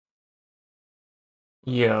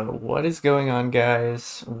Yo, what is going on,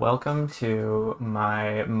 guys? Welcome to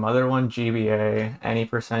my Mother 1 GBA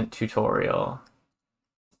any% tutorial.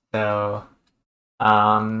 So,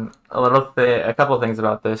 a couple of things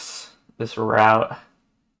about this route.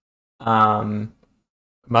 Um,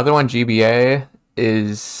 Mother 1 GBA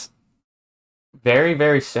is very,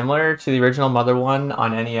 very similar to the original Mother 1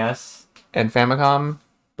 on NES and Famicom,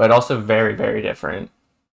 but also very, very different.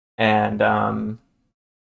 And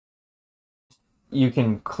you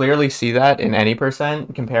can clearly see that in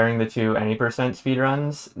any% comparing the two any%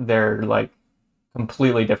 speedruns. They're like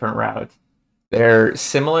completely different routes. They're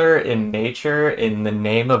similar in nature in the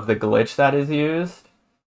name of the glitch that is used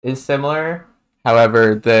is similar.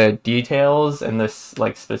 However, the details and the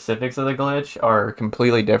like specifics of the glitch are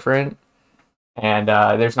completely different. And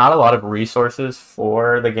there's not a lot of resources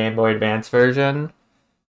for the Game Boy Advance version.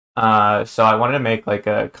 So I wanted to make like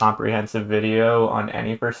a comprehensive video on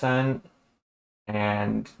any%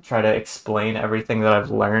 and try to explain everything that I've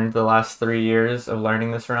learned the last 3 years of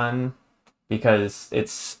learning this run because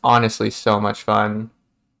it's honestly so much fun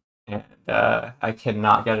and I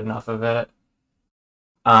cannot get enough of it.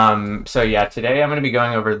 So yeah, today I'm going to be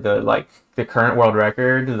going over the current world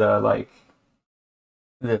record, the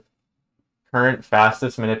current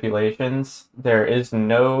fastest manipulations. There is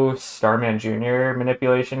no Starman Jr.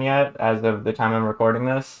 manipulation yet as of the time I'm recording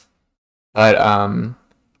this, but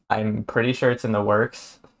I'm pretty sure it's in the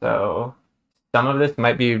works. So some of this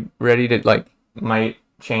might be ready to might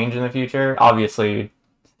change in the future. Obviously,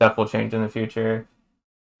 stuff will change in the future.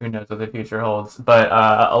 Who knows what the future holds? But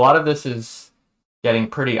a lot of this is getting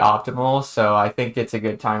pretty optimal, so I think it's a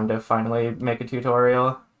good time to finally make a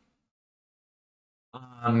tutorial.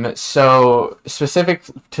 So specific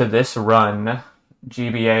to this run,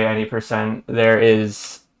 GBA any%, there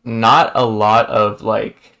is not a lot of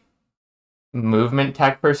like movement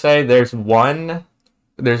tech per se. There's one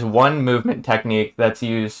movement technique that's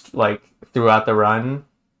used like throughout the run,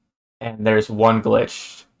 and there's one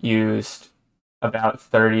glitch used about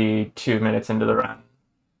 32 minutes into the run.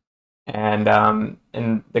 And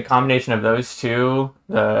the combination of those two,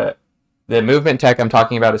 the movement tech I'm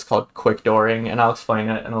talking about is called quick dooring, and I'll explain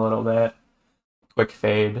it in a little bit. Quick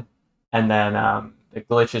fade, and then the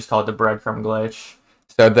glitch is called the breadcrumb glitch.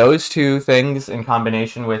 So those two things in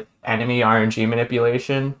combination with enemy RNG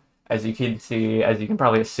manipulation, as you can see, as you can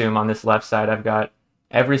probably assume on this left side, I've got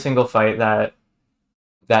every single fight that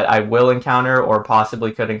I will encounter or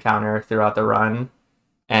possibly could encounter throughout the run.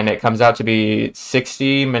 And it comes out to be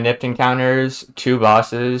 60 manipped encounters, 2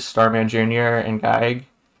 bosses, Starman Jr. and Gyiyg,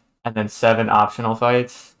 and then 7 optional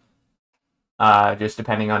fights, just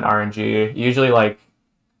depending on RNG. Usually,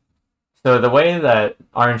 so the way that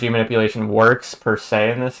RNG manipulation works per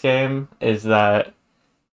se in this game is that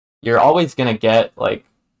you're always gonna get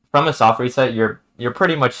from a soft reset, you're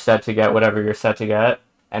pretty much set to get whatever you're set to get,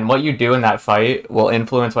 and what you do in that fight will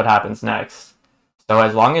influence what happens next. So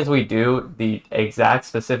as long as we do the exact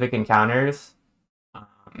specific encounters,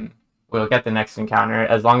 we'll get the next encounter.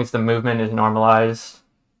 As long as the movement is normalized,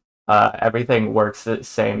 everything works the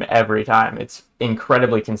same every time. It's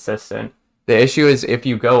incredibly consistent. The issue is if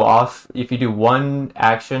you do one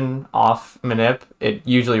action off manip, it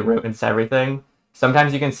usually ruins everything.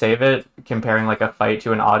 Sometimes you can save it comparing like a fight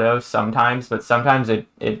to an auto sometimes, but sometimes it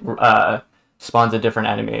spawns a different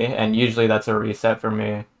enemy, and usually that's a reset for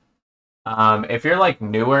me. If you're like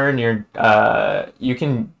newer and you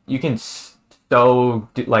can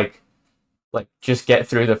just get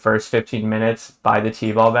through the first 15 minutes by the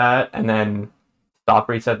T-ball bat and then stop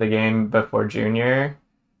reset the game before Junior,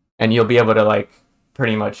 and you'll be able to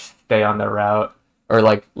pretty much stay on the route or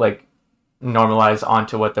normalize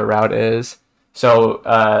onto what the route is. So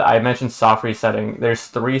I mentioned soft resetting. There's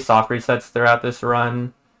 3 soft resets throughout this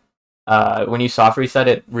run. When you soft reset,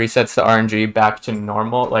 it resets the RNG back to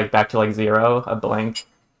normal, back to 0, a blink.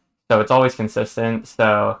 So it's always consistent.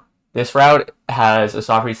 So this route has a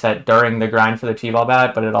soft reset during the grind for the T-ball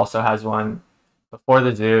bat, but it also has one before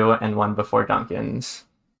the zoo and one before Duncan's.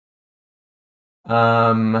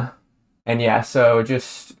 And yeah, so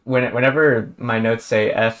just whenever my notes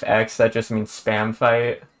say FX, that just means spam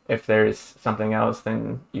fight. If there's something else,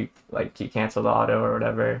 then you cancel the auto or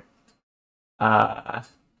whatever.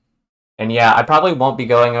 And yeah, I probably won't be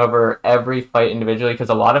going over every fight individually because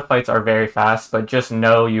a lot of fights are very fast, but just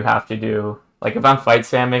know you have to do, if I'm fight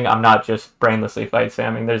spamming, I'm not just brainlessly fight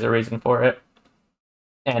spamming. There's a reason for it.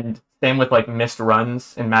 And same with missed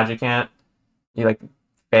runs in Magicant. You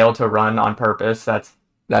fail to run on purpose.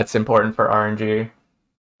 That's important for RNG,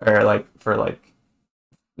 or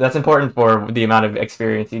that's important for the amount of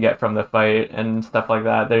experience you get from the fight and stuff like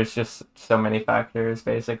that. There's just so many factors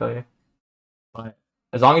basically. But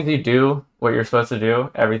as long as you do what you're supposed to do,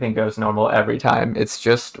 everything goes normal every time. It's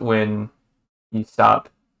just when you stop,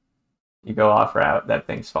 you go off route, that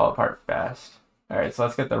things fall apart fast. Alright, so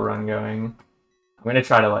let's get the run going. I'm gonna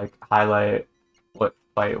try to like highlight what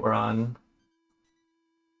fight we're on.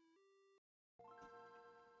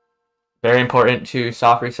 Very important to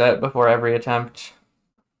soft reset before every attempt.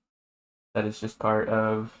 That is just part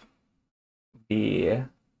of the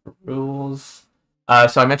rules.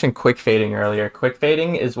 So I mentioned quick fading earlier. Quick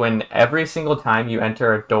fading is when every single time you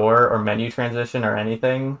enter a door or menu transition or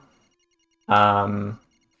anything, if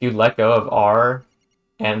you let go of R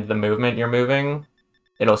and the movement you're moving,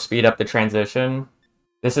 it'll speed up the transition.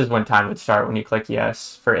 This is when time would start when you click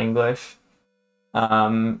yes for English.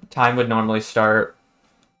 Time would normally start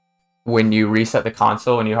when you reset the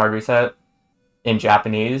console, when you hard reset in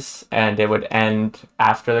Japanese, and it would end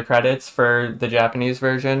after the credits for the Japanese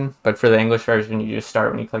version. But for the English version, you just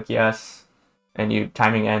start when you click yes, and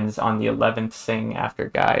timing ends on the 11th sing after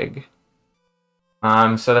Gyiyg.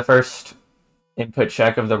 So the first input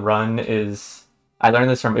check of the run is, I learned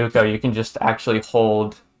this from Uko, you can just actually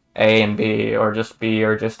hold A and B, or just B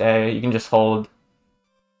or just A. You can just hold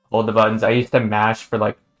the buttons. I used to mash for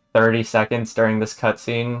like 30 seconds during this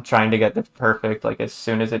cutscene, trying to get the perfect, like as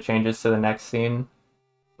soon as it changes to the next scene.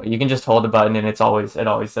 But you can just hold the button and it always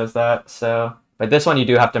does that. So, but this one you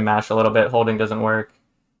do have to mash a little bit. Holding doesn't work.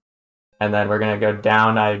 And then we're gonna go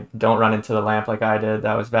down. I don't run into the lamp like I did.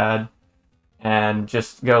 That was bad. And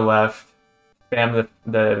just go left. Spam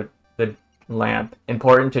the lamp.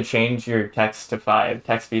 Important to change your text to 5.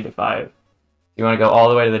 Text speed to 5. You want to go all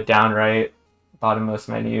the way to the down right, bottommost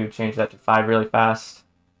menu. Change that to 5 really fast.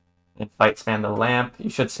 And fight spam the lamp. You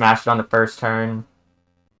should smash it on the first turn.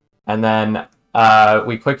 And then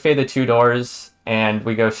we quick fade the 2 doors and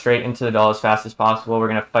we go straight into the doll as fast as possible. We're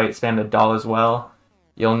going to fight spam the doll as well.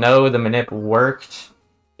 You'll know the manip worked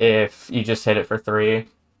if you just hit it for 3.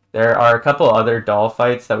 There are a couple other doll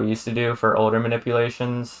fights that we used to do for older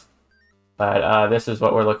manipulations, but this is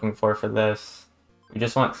what we're looking for this. We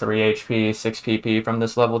just want 3 HP, 6 PP from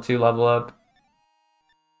this level 2 level up.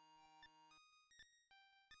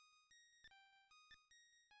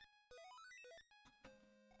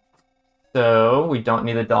 So we don't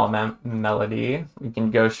need the doll melody. We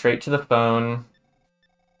can go straight to the phone,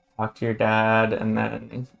 talk to your dad, and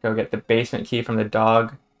then go get the basement key from the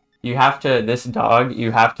dog. You have to, this dog,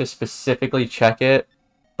 you have to specifically check it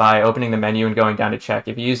by opening the menu and going down to check.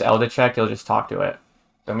 If you use L to check, you'll just talk to it.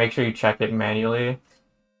 So make sure you check it manually.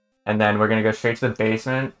 And then we're going to go straight to the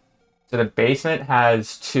basement. So the basement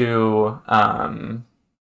has two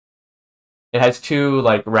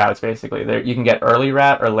like routes basically. There you can get early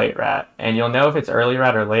rat or late rat, and you'll know if it's early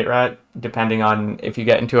rat or late rat depending on if you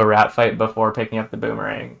get into a rat fight before picking up the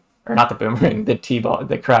boomerang, or not the boomerang, the T-ball,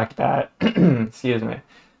 the cracked bat. Excuse me,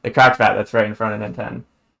 the cracked bat that's right in front of Ninten.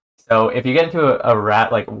 So if you get into a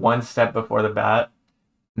rat like one step before the bat,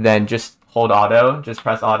 then just hold auto, just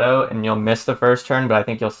press auto, and you'll miss the first turn, but I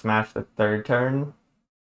think you'll smash the third turn.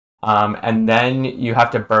 And then you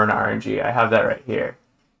have to burn RNG. I have that right here.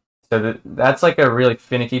 So that's like a really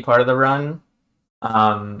finicky part of the run.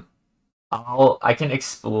 I can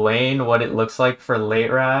explain what it looks like for late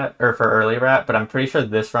rat or for early rat, but I'm pretty sure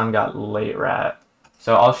this run got late rat.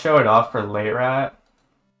 So I'll show it off for late rat.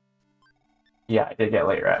 Yeah, I did get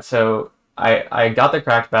late rat. So I got the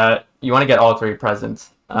cracked bat. You want to get all 3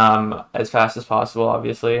 presents as fast as possible,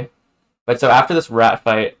 obviously. But so after this rat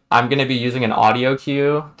fight, I'm going to be using an audio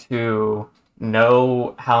cue to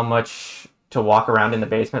know how much to walk around in the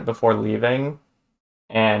basement before leaving.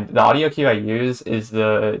 And the audio cue I use is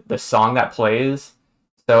the song that plays.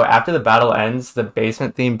 So after the battle ends, the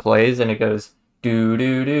basement theme plays and it goes do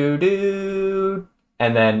do do do.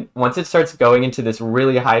 And then once it starts going into this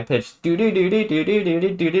really high pitched do do do do do do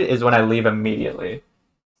do do do is when I leave immediately.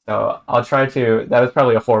 So I'll try to, that was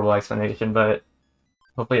probably a horrible explanation, but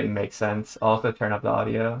hopefully it makes sense. I'll also turn up the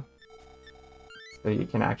audio so you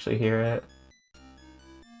can actually hear it.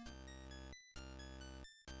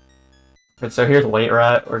 But so here's late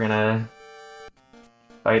rat. We're gonna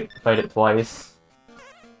fight it twice.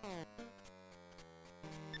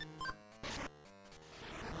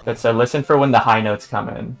 But so listen for when the high notes come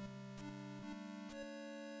in.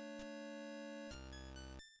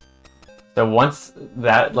 So once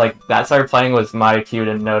that started playing was my cue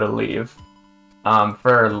to know to leave.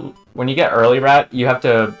 For when you get early rat, you have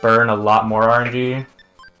to burn a lot more RNG.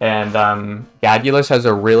 And Gadullus has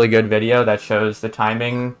a really good video that shows the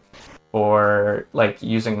timing for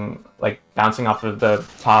bouncing off of the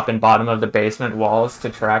top and bottom of the basement walls to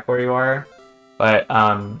track where you are. But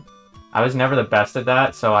I was never the best at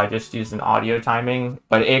that, so I just used an audio timing.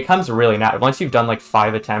 But it comes really once you've done like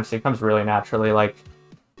 5 attempts, it comes really naturally, like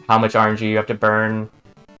how much RNG you have to burn.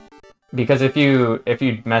 Because if you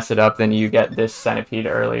mess it up, then you get this centipede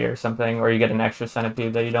early or something, or you get an extra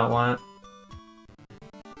centipede that you don't want.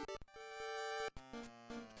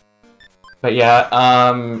 But yeah,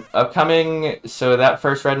 upcoming, so that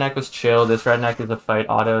first redneck was chill. This redneck is a fight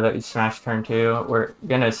auto that you smash turn 2. We're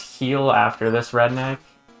gonna heal after this redneck.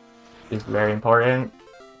 Is very important.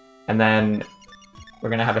 And then we're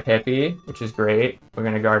gonna have a hippie, which is great. We're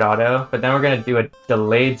gonna guard auto, but then we're gonna do a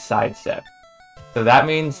delayed sidestep. So that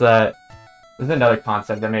means that this is another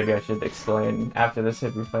concept that maybe I should explain after this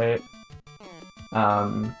hippie fight.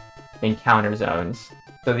 Encounter zones.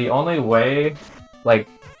 So the only way, like,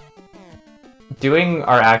 doing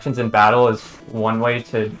our actions in battle is one way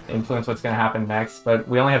to influence what's going to happen next, but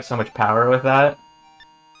we only have so much power with that.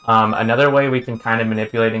 Another way we can kind of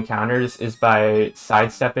manipulate encounters is by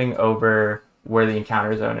sidestepping over where the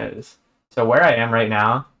encounter zone is. So where I am right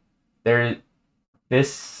now,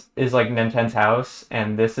 this is like Ninten's house,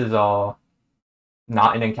 and this is all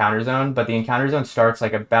not an encounter zone, but the encounter zone starts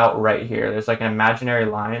like about right here. There's like an imaginary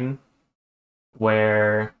line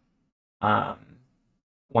where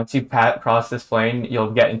once you cross this plane,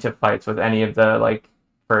 you'll get into fights with any of the like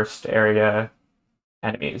first area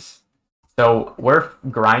enemies. So we're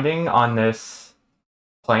grinding on this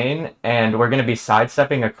plane, and we're going to be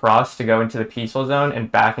sidestepping across to go into the peaceful zone and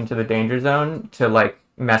back into the danger zone to like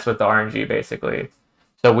mess with the RNG basically.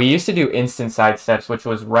 So we used to do instant sidesteps, which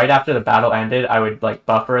was right after the battle ended, I would like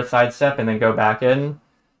buffer a sidestep and then go back in,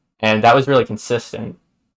 and that was really consistent.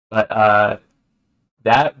 But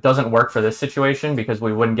that doesn't work for this situation because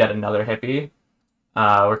we wouldn't get another hippie.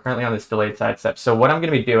 We're currently on this delayed sidestep. So what I'm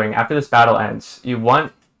going to be doing after this battle ends,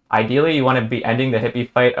 ideally you want to be ending the hippie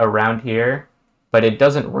fight around here, but it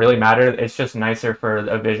doesn't really matter. It's just nicer for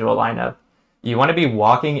a visual lineup. You want to be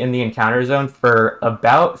walking in the encounter zone for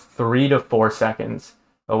about 3 to 4 seconds.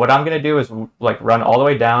 But what I'm going to do is like run all the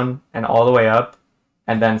way down and all the way up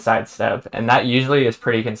and then sidestep. And that usually is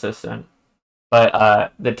pretty consistent.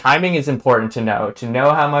 But the timing is important to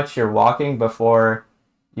know how much you're walking before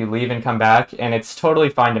you leave and come back. And it's totally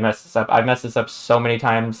fine to mess this up. I've messed this up so many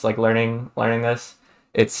times, like learning this.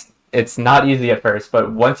 It's not easy at first,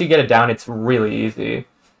 but once you get it down, it's really easy.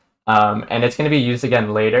 And it's going to be used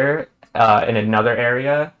again later in another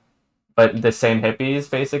area, but the same hippies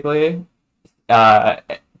basically.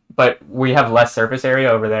 But we have less surface area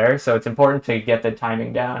over there, so it's important to get the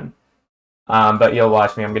timing down. But you'll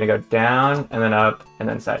watch me. I'm going to go down, and then up, and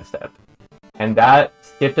then sidestep. And that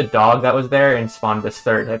skipped a dog that was there and spawned this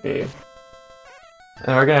third hippie.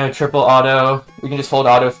 And we're going to triple auto. We can just hold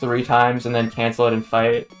auto 3 times and then cancel it and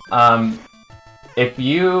fight. If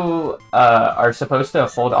you are supposed to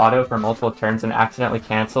hold auto for multiple turns and accidentally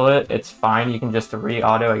cancel it, it's fine. You can just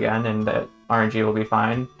re-auto again, and the RNG will be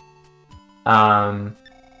fine.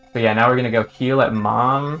 But yeah, now we're going to go heal at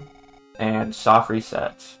mom and soft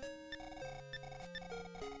reset.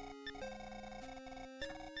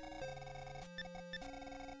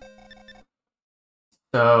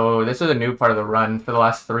 So this is a new part of the run. For the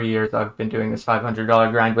last 3 years, I've been doing this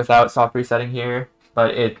 $500 grind without soft resetting here.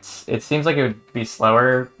 But it seems like it would be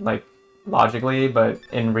slower, like, logically, but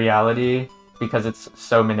in reality, because it's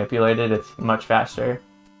so manipulated, it's much faster.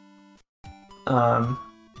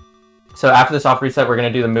 So after the soft reset, we're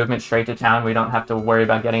going to do the movement straight to town. We don't have to worry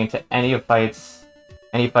about getting into any fights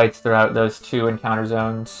throughout those 2 encounter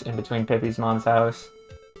zones in between Pippi's mom's house.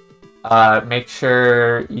 Make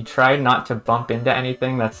sure you try not to bump into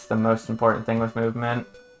anything. That's the most important thing with movement.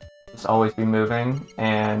 Just always be moving,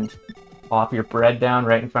 and plop your bread down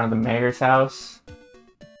right in front of the mayor's house.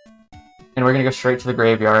 And we're gonna go straight to the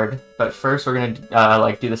graveyard. But first we're gonna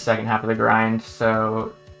like do the second half of the grind.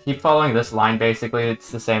 So keep following this line basically.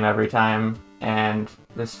 It's the same every time. And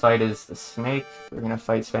this fight is the snake. We're gonna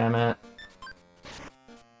fight spam it.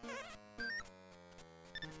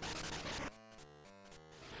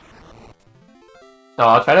 So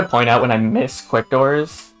I'll try to point out when I miss quick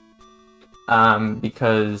doors,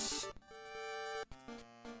 because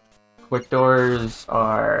quick doors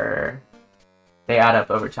they add up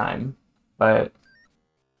over time, but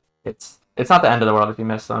it's not the end of the world if you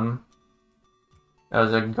miss them. That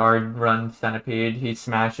was a guard run centipede. He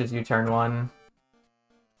smashes you turn 1.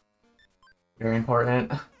 Very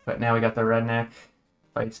important. But now we got the redneck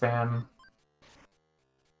fight spam.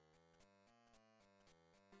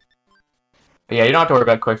 But yeah, you don't have to worry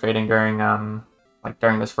about quick fading during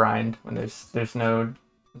during this grind when there's no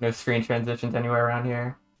screen transitions anywhere around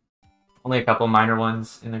here. Only a couple minor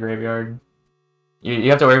ones in the graveyard. You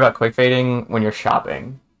have to worry about quick fading when you're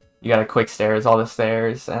shopping. You gotta quick stairs all the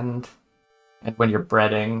stairs, and when you're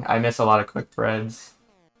breading, I miss a lot of quick breads.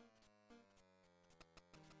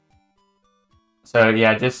 So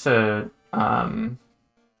yeah, just to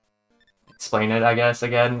explain it, I guess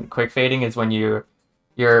again, quick fading is when you're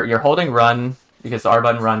holding run because the R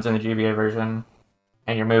button runs in the GBA version,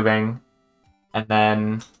 and you're moving, and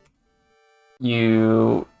then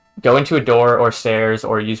you go into a door or stairs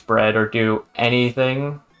or use bread or do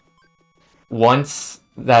anything. Once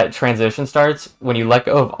that transition starts, when you let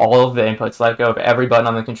go of all of the inputs, let go of every button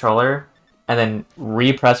on the controller, and then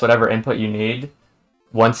repress whatever input you need,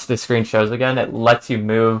 once the screen shows again, it lets you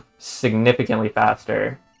move significantly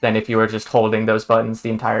faster than if you were just holding those buttons the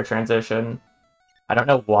entire transition. I don't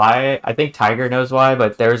know why. I think Tiger knows why,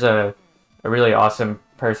 but there's a really awesome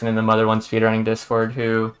person in the Mother One speedrunning Discord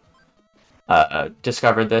who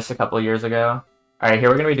discovered this a couple of years ago. Alright, here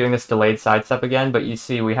we're going to be doing this delayed sidestep again, but you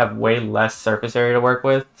see we have way less surface area to work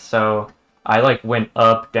with, so I like went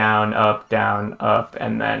up, down, up,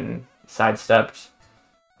 and then sidestepped.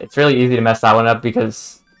 It's really easy to mess that one up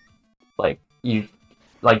because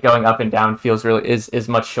going up and down feels really is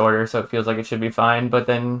much shorter, so it feels like it should be fine, but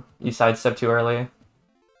then you sidestep too early.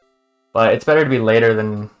 But it's better to be later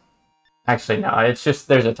than... Actually, no, it's just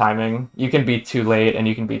there's a timing. You can be too late and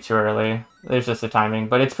you can be too early. There's just a timing,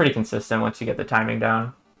 but it's pretty consistent once you get the timing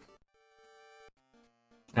down.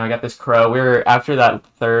 Now I got this crow. We're after that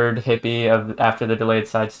third hippie after the delayed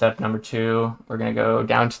sidestep number 2. We're gonna go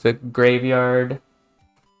down to the graveyard.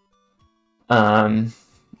 And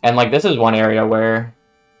like this is one area where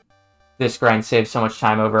this grind saves so much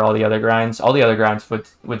time over all the other grinds. All the other grinds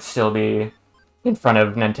would still be in front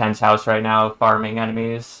of Ninten's house right now, farming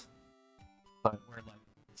enemies. But we're like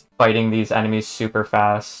fighting these enemies super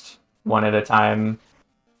fast, one at a time,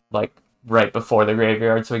 like right before the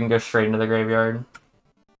graveyard, so we can go straight into the graveyard.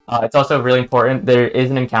 It's also really important, there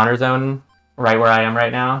is an encounter zone right where I am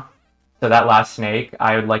right now. So that last snake,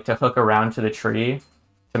 I would like to hook around to the tree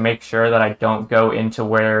to make sure that I don't go into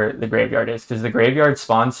where the graveyard is, because the graveyard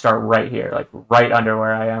spawns start right here, like right under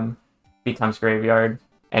where I am becomes graveyard.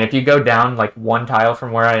 And if you go down like one tile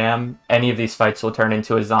from where I am, any of these fights will turn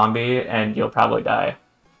into a zombie and you'll probably die.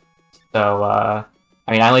 So, I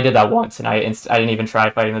mean, I only did that once and I didn't even try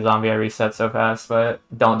fighting the zombie, I reset so fast, but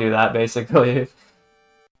don't do that basically.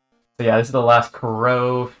 So yeah, this is the last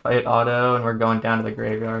crow fight auto and we're going down to the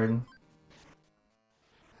graveyard.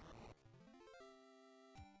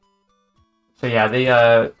 So yeah,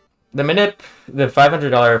 the manip, the $500,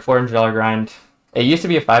 $400 grind, it used to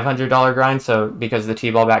be a $500 grind, so because the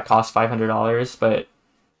T-ball bat cost $500, but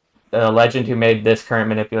the legend who made this current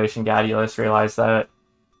manipulation, gadullus, realized that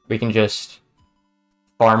we can just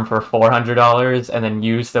farm for $400 and then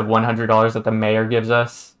use the $100 that the mayor gives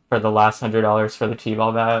us for the last $100 for the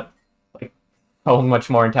T-ball bat. Like, so much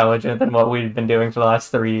more intelligent than what we've been doing for the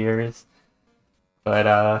last 3 years.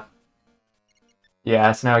 But,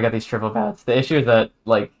 yeah, so now I got these triple bats. The issue is that,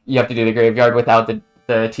 like, you have to do the graveyard without the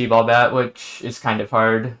T-ball bat, which is kind of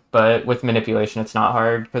hard, but with manipulation it's not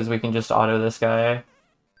hard, because we can just auto this guy,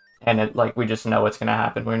 and it, like, we just know what's going to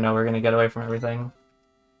happen. We know we're going to get away from everything.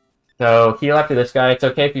 So, heal after this guy. It's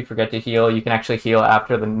okay if you forget to heal. You can actually heal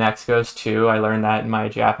after the next goes too. I learned that in my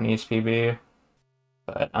Japanese PB.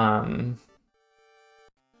 But,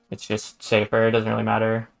 it's just safer. It doesn't really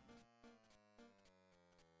matter.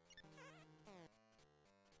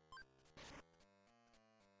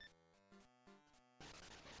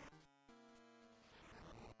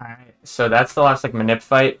 Alright, so that's the last, like, manip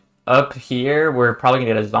fight. Up here, we're probably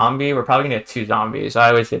gonna get a zombie. We're probably gonna get 2 zombies. I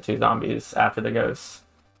always get 2 zombies after the ghosts.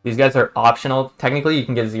 These guys are optional. Technically, you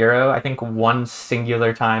can get 0. I think one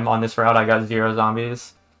singular time on this route I got 0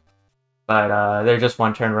 zombies. But they're just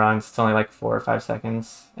one-turn runs. It's only like 4 or 5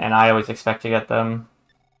 seconds. And I always expect to get them.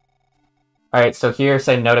 Alright, so here,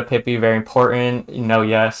 say no to Pippi. Very important. No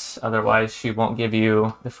yes. Otherwise, she won't give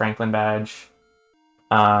you the Franklin badge.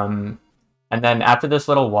 And then after this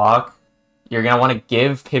little walk, you're going to want to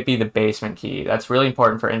give Pippi the basement key. That's really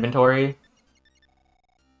important for inventory.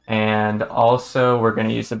 And also, we're going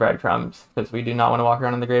to use the breadcrumbs, because we do not want to walk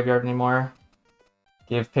around in the graveyard anymore.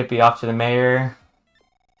 Give Pippi off to the mayor.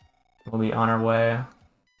 We'll be on our way.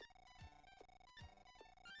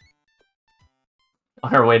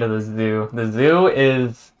 On our way to the zoo. The zoo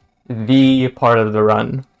is the part of the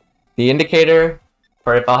run. The indicator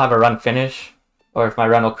for if I'll have a run finish, or if my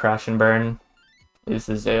run will crash and burn, is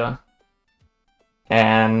the zoo.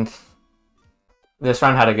 And this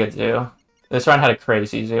run had a good zoo. This run had a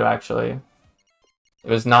crazy zoo, actually. It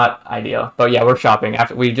was not ideal. But yeah, we're shopping.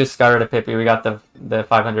 After we just got rid of Pippi, we got the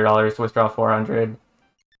 $500 to withdraw $400.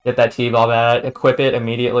 Get that T-ball bat, equip it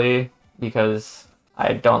immediately, because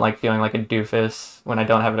I don't like feeling like a doofus when I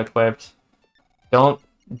don't have it equipped. Don't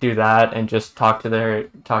do that and just talk to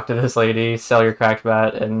this lady, sell your cracked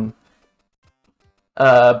bat, and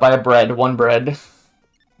buy one bread.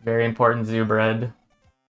 Very important zoo bread.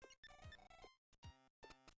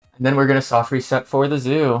 And then we're gonna soft reset for the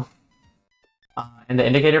zoo. And the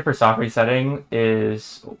indicator for soft resetting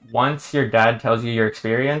is once your dad tells you your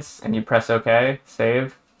experience and you press OK,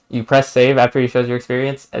 save. You press save after he shows your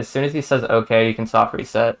experience. As soon as he says OK, you can soft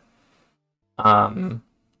reset. And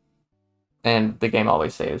the game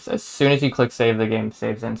always saves. As soon as you click save, the game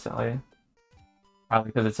saves instantly.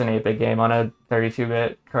 Probably because it's an 8-bit game on a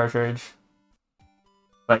 32-bit cartridge.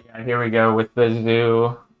 But yeah, here we go with the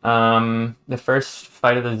zoo. The first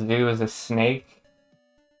fight of the zoo is a snake.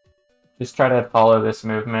 Just try to follow this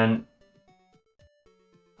movement.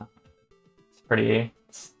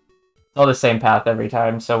 It's all the same path every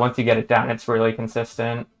time, so once you get it down, it's really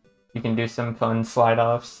consistent. You can do some fun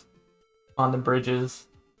slide-offs on the bridges.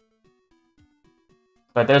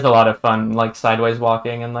 But there's a lot of fun, like, sideways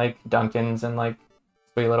walking and, like, Dunkin's and, like,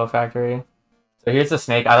 Sweet Little Factory. So here's the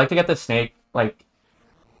snake. I like to get the snake, like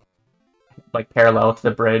parallel to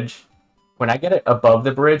the bridge. When I get it above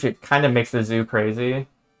the bridge, it kind of makes the zoo crazy.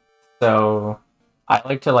 So I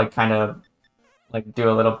like to, like, kind of, like, do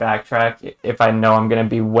a little backtrack if I know I'm going to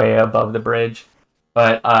be way above the bridge.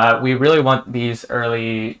 But we really want these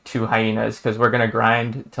early 2 hyenas because we're going to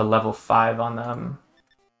grind to level 5 on them.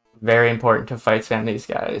 Very important to fight spam these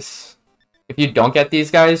guys. If you don't get these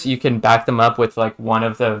guys, you can back them up with, like, one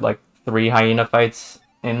of the, like, 3 hyena fights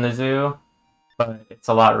in the zoo. But it's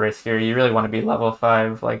a lot riskier. You really want to be level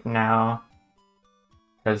 5, like, now.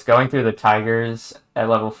 Because going through the tigers at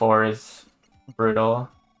level 4 is brutal.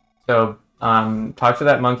 So, talk to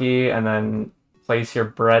that monkey and then place your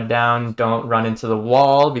bread down. Don't run into the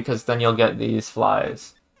wall because then you'll get these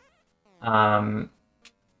flies.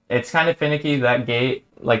 It's kind of finicky, that gate,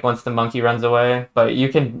 like once the monkey runs away, but you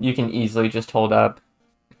can easily just hold up.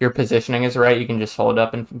 If your positioning is right, you can just hold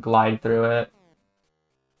up and glide through it.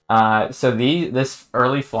 So this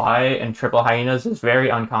early fly and triple hyenas is very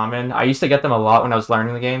uncommon. I used to get them a lot when I was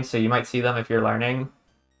learning the game, so you might see them if you're learning.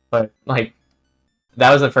 But, like,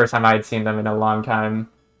 that was the first time I had seen them in a long time.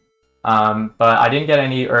 But I didn't get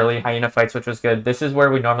any early hyena fights, which was good. This is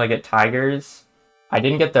where we normally get tigers. I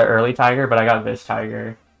didn't get the early tiger, but I got this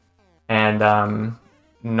tiger. And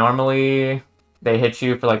normally they hit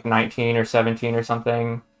you for like 19 or 17 or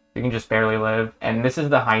something. You can just barely live. And this is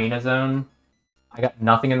the hyena zone. I got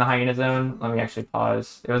nothing in the hyena zone. Let me actually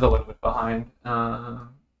pause. It was a little bit behind.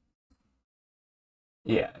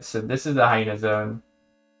 Yeah, so this is the hyena zone.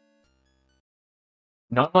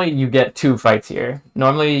 Normally you get 2 fights here.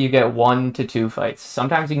 Normally you get 1 to 2 fights.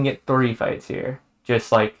 Sometimes you can get 3 fights here.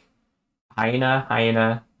 Just like hyena,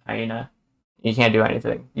 hyena, hyena. You can't do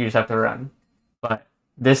anything. You just have to run. But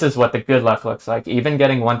this is what the good luck looks like. Even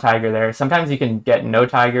getting 1 tiger there. Sometimes you can get no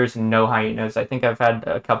tigers, no hyenas. I think I've had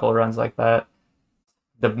a couple runs like that.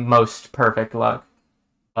 The most perfect luck.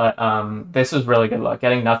 But this is really good luck.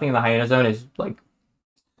 Getting nothing in the hyena zone is, like,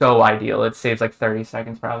 so ideal. It saves like 30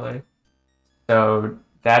 seconds probably. So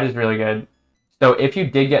that is really good. So if you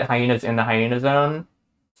did get hyenas in the hyena zone,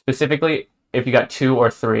 specifically if you got 2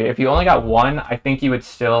 or 3, if you only got 1, I think you would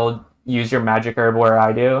still use your magic herb where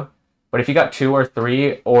I do. But if you got 2 or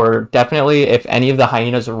 3, or definitely if any of the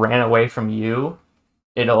hyenas ran away from you,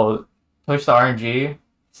 it'll push the RNG,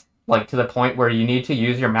 like, to the point where you need to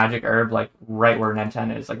use your magic herb, like, right where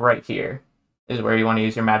Ninten is, like, right here is where you want to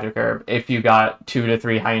use your magic herb if you got 2 to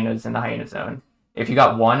 3 hyenas in the hyena zone. If you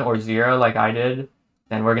got 1 or 0, like I did,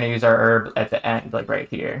 then we're going to use our herb at the end, like right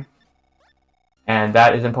here. And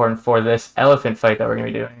that is important for this elephant fight that we're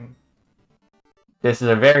going to be doing. This is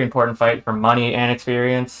a very important fight for money and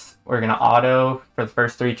experience. We're going to auto for the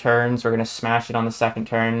first 3 turns. We're going to smash it on the second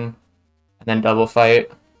turn, and then double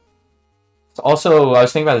fight. So also, I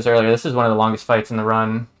was thinking about this earlier, this is one of the longest fights in the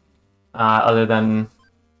run, other than,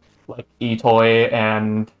 like, E-Toy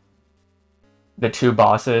and the 2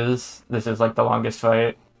 bosses. This is, like, the longest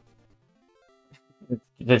fight.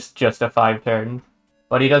 It's just a 5 turn.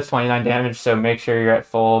 But he does 29 damage, so make sure you're at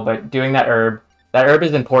full. But doing that herb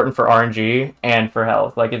is important for RNG and for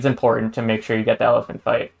health. Like, it's important to make sure you get the elephant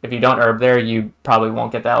fight. If you don't herb there, you probably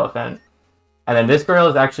won't get the elephant. And then this gorilla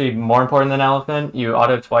is actually more important than elephant. You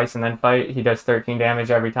auto twice and then fight. He does 13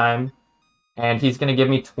 damage every time. And he's going to give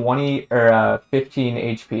me 15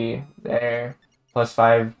 HP there. Plus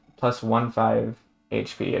 1, 5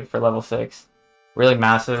 HP for level 6. Really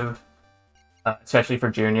massive, especially for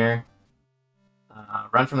Junior.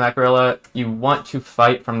 Run from that gorilla. You want to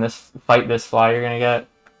fight this fly you're going to get.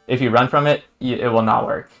 If you run from it, it will not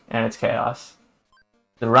work, and it's chaos.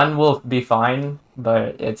 The run will be fine,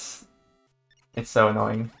 but it's so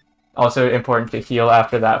annoying. Also important to heal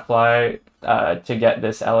after that fly to get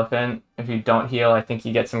this elephant. If you don't heal, I think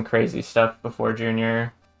you get some crazy stuff before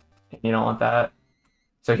Junior. You don't want that.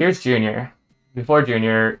 So here's Junior. Before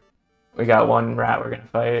Junior, we got one rat we're gonna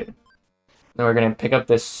fight. Then we're gonna pick up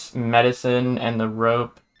this medicine and the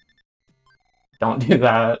rope. Don't do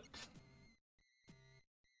that.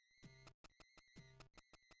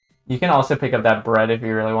 You can also pick up that bread if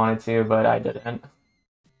you really wanted to, but I didn't.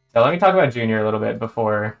 So let me talk about Junior a little bit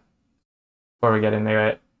before we get into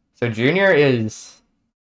it. So Junior is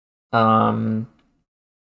like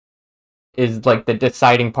the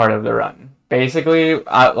deciding part of the run. Basically,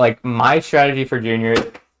 like my strategy for Junior,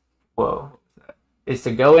 is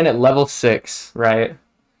to go in at level 6, right?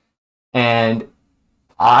 And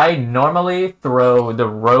I normally throw the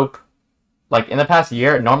rope, like in the past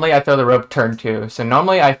year, normally I throw the rope turn 2. So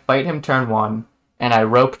normally I fight him turn 1, and I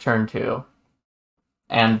rope turn 2.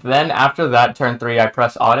 And then after that, turn 3, I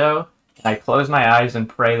press auto, and I close my eyes and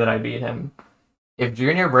pray that I beat him. If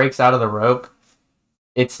Junior breaks out of the rope,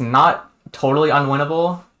 it's not totally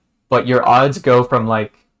unwinnable, but your odds go from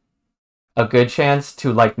like a good chance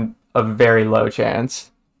to like a very low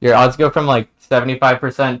chance. Your odds go from like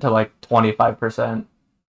 75% to like 25%.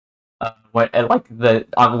 When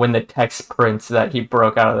the text prints that he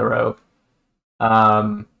broke out of the rope.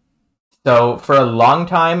 So for a long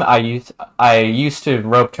time, I used to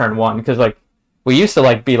rope turn 1 because like we used to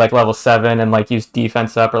like be like level 7 and like use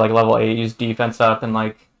defense up, or like level 8 use defense up and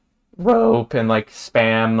like rope and like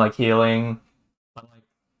spam like healing. But, like,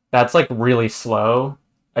 that's like really slow.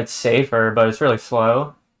 It's safer, but it's really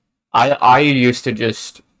slow. I used to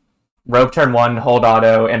just rope turn 1, hold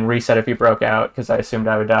auto, and reset if he broke out because I assumed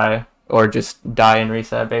I would die, or just die and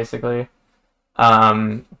reset basically.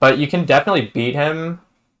 But you can definitely beat him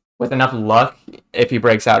with enough luck if he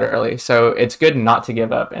breaks out early. So it's good not to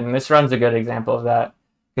give up. And this run's a good example of that.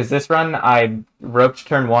 Because this run, I roped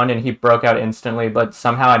turn 1 and he broke out instantly, but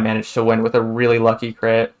somehow I managed to win with a really lucky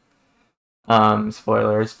crit.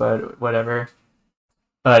 Spoilers, but whatever.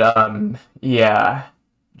 But yeah.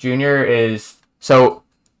 Junior is... So,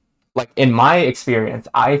 like, in my experience,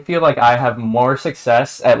 I feel like I have more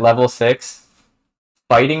success at level 6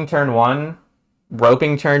 fighting turn 1,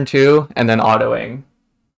 roping turn 2, and then autoing.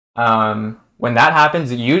 When that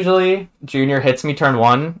happens, usually Junior hits me turn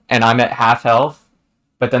 1 and I'm at half health,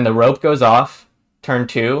 but then the rope goes off turn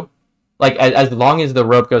 2. Like as long as the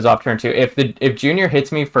rope goes off turn 2, if Junior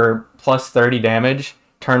hits me for plus 30 damage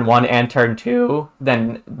turn 1 and turn 2,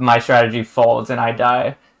 then my strategy folds and I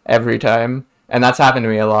die every time. And that's happened to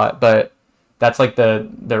me a lot, but that's like the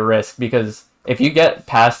risk, because if you get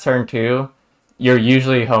past turn 2, you're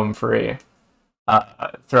usually home free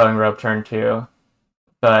throwing rope turn 2.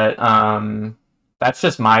 But that's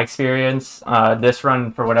just my experience. This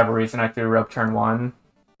run, for whatever reason, I threw rope turn 1,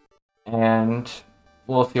 and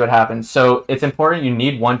we'll see what happens. So it's important, you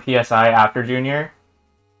need 1 PSI after Junior,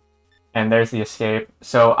 and there's the escape.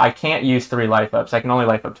 So I can't use 3 life ups. I can only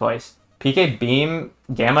life up twice. PK Beam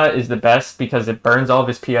Gamma is the best because it burns all of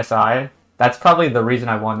his PSI. That's probably the reason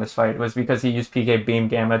I won this fight, was because he used PK Beam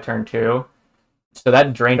Gamma turn 2. So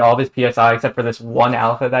that drained all of his PSI except for this one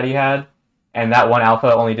alpha that he had. And that one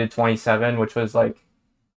alpha only did 27, which was like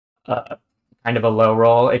kind of a low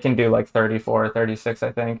roll. It can do like 34 or 36,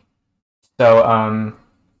 I think. So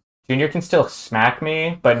Junior can still smack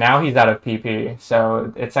me, but now he's out of PP.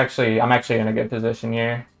 So I'm actually in a good position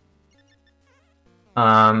here.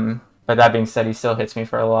 But that being said, he still hits me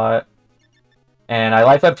for a lot. And I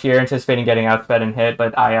life up here anticipating getting outsped and hit,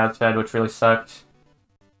 but I outsped, which really sucked.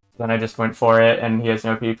 Then I just went for it, and he has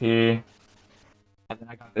no PP. And then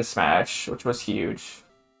I got this smash, which was huge.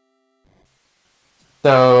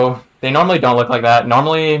 So they normally don't look like that.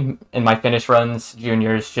 Normally, in my finish runs,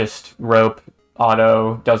 Junior's just rope,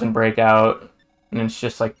 auto, doesn't break out, and it's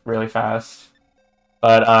just like really fast.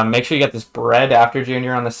 But make sure you get this bread after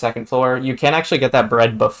Junior on the 2nd floor. You can actually get that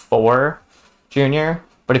bread before Junior,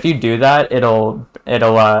 but if you do that, it'll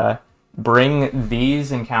bring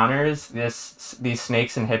these encounters, these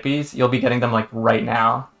snakes and hippies. You'll be getting them like right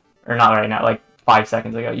now, or not right now, like 5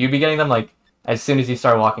 seconds ago. You'd be getting them like as soon as you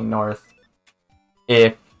start walking north,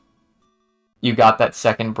 if you got that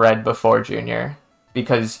 2nd bread before Junior,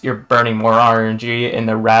 because you're burning more RNG in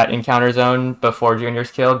the rat encounter zone before Junior's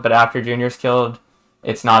killed, but after Junior's killed,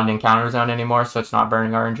 it's not an encounter zone anymore, so it's not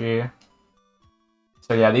burning RNG.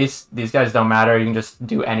 So yeah, these guys don't matter. You can just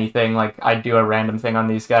do anything. Like, I do a random thing on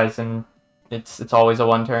these guys, and it's always a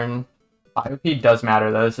 1-turn. IOP does matter,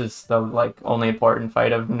 though. This is the like only important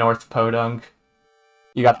fight of North Podunk.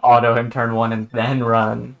 You got auto him turn 1 and then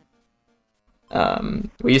run.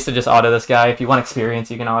 We used to just auto this guy. If you want experience,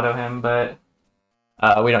 you can auto him, but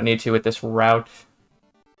we don't need to with this route.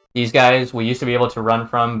 These guys we used to be able to run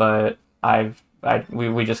from, but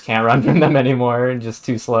we just can't run from them anymore. Just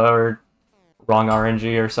too slow or wrong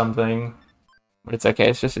RNG or something. But it's okay.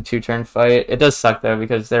 It's just a 2-turn fight. It does suck though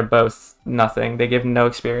because they're both nothing. They give no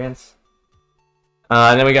experience.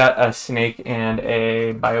 And then we got a snake and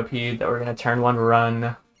a biopede that we're gonna turn 1 run.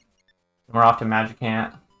 And we're off to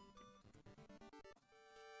Magicant.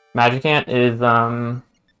 Magicant is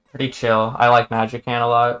pretty chill. I like Magicant a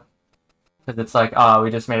lot because it's like, oh, we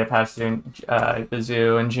just made it past the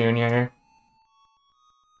zoo and Junior.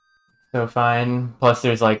 So fine. Plus,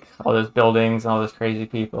 there's like all those buildings and all those crazy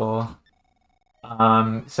people.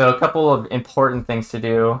 So a couple of important things to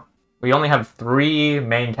do. We only have 3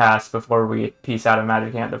 main tasks before we peace out of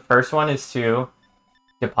Magicant. The first one is to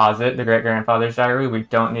deposit the great-grandfather's diary. We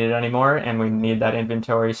don't need it anymore, and we need that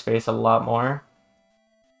inventory space a lot more.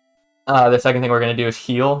 The second thing we're going to do is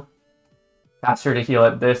heal. Faster to heal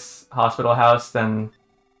at this hospital house than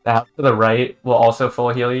the house to the right will also full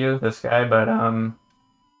heal you, this guy, but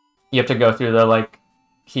you have to go through the like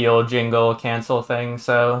heal, jingle, cancel thing,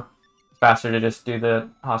 so it's faster to just do the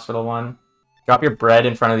hospital one. Drop your bread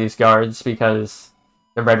in front of these guards because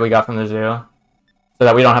the bread we got from the zoo, so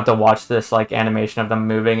that we don't have to watch this like animation of them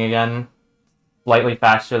moving again. Slightly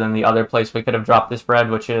faster than the other place we could have dropped this bread,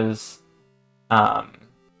 which is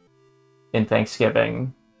in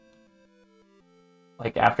Thanksgiving,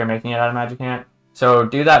 like after making it out of Magicant. So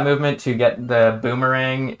do that movement to get the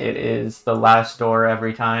boomerang. It is the last door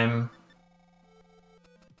every time.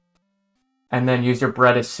 And then use your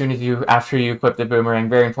bread as soon as after you equip the boomerang.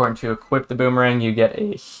 Very important to equip the boomerang. You get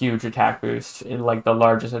a huge attack boost, like the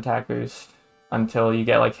largest attack boost, until you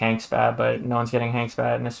get like Hank's Bad, but no one's getting Hank's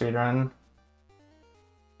Bad in a speedrun.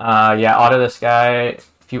 Yeah, auto this guy.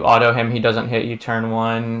 If you auto him, he doesn't hit you turn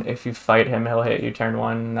 1. If you fight him, he'll hit you turn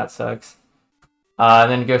 1. That sucks.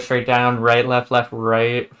 And then go straight down, right, left,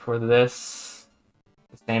 right for this.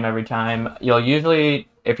 Same every time. You'll usually,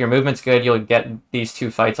 if your movement's good, you'll get these 2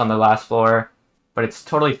 fights on the last floor. But it's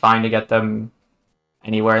totally fine to get them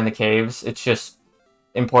anywhere in the caves. It's just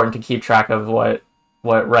important to keep track of what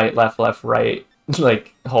right, left, right,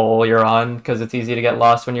 like, hole you're on. Because it's easy to get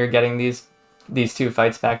lost when you're getting these 2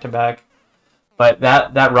 fights back to back. But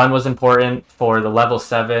that run was important for the level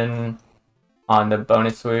 7 on the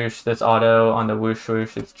bonus swoosh. This auto on the whoosh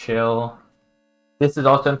swoosh is chill. This is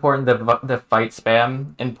also important, the fight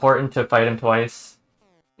spam. Important to fight him twice.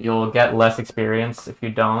 You'll get less experience if you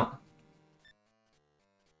don't.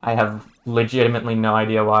 I have legitimately no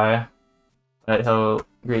idea why. But he'll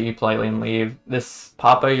greet you politely and leave. This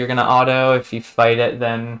Papa you're gonna auto. If you fight it,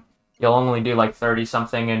 then you'll only do like 30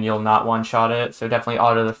 something and you'll not one-shot it. So definitely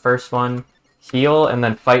auto the first one. Heal, and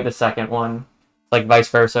then fight the second one. Like vice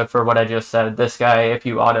versa for what I just said. This guy, if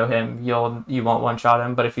you auto him, you won't one-shot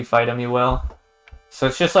him, but if you fight him, you will. So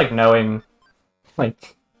it's just like knowing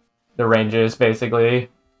like the ranges basically.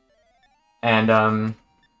 And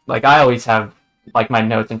like I always have like my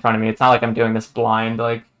notes in front of me. It's not like I'm doing this blind,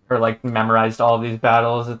 like, or like memorized all of these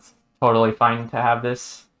battles. It's totally fine to have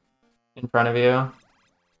this in front of you.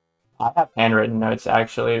 I have handwritten notes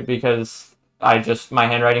actually because my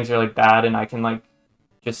handwriting's really bad and I can like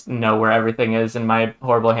just know where everything is in my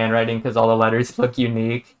horrible handwriting because all the letters look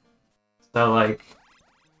unique. So like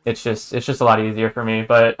it's just a lot easier for me.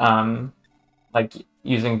 But like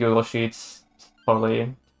using Google Sheets,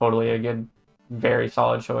 totally a good, very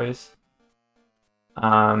solid choice.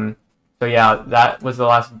 So yeah, that was the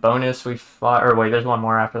last bonus we fought. Or wait, there's one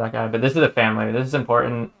more after that guy, but this is a family. This is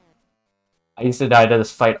important. I used to die to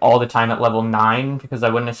this fight all the time at level 9 because I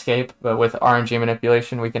wouldn't escape, but with RNG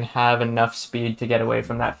manipulation, we can have enough speed to get away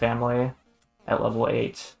from that family at level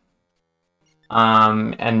 8.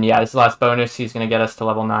 And yeah, this last bonus, he's going to get us to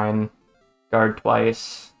level 9, guard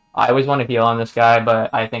twice. I always want to heal on this guy,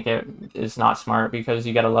 but I think it is not smart because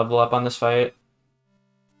you got to level up on this fight.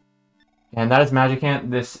 And that is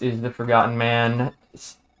Magicant. This is the Forgotten Man.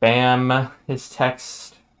 Spam his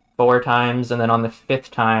text 4 times, and then on the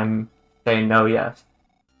 5th time, say no, yes.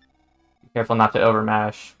 Be careful not to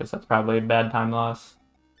overmash, because that's probably a bad time loss.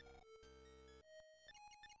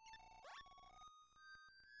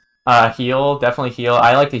 Heal, definitely heal.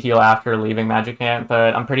 I like to heal after leaving Magicant,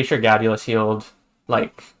 but I'm pretty sure gadullus healed,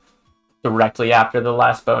 like, directly after the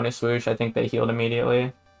last bonus swoosh. I think they healed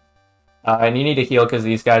immediately. And you need to heal because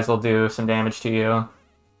these guys will do some damage to you. I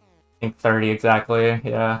think 30 exactly,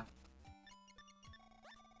 yeah.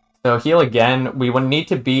 So heal again. We would need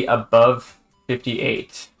to be above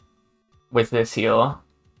 58 with this heal.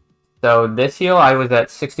 So this heal, I was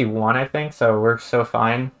at 61, I think, so we're so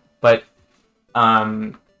fine. But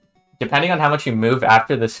Depending on how much you move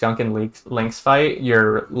after the Skunk and Lynx fight,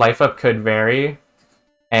 your life up could vary.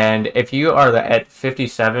 And if you are at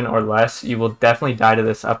 57 or less, you will definitely die to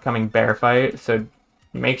this upcoming bear fight. So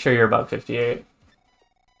make sure you're above 58.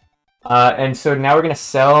 And so now we're going to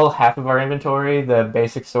sell half of our inventory, the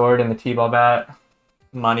basic sword and the T-ball bat.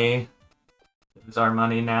 Money. This is our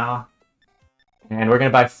money now. And we're going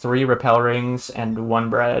to buy 3 repel rings and 1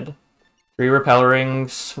 bread. 3 repel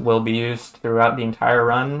rings will be used throughout the entire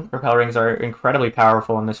run. Repel rings are incredibly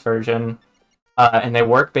powerful in this version. And they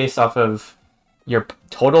work based off of your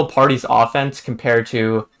total party's offense compared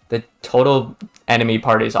to the total enemy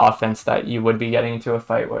party's offense that you would be getting into a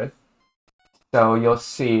fight with. So you'll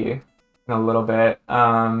see in a little bit.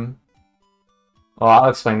 Well, I'll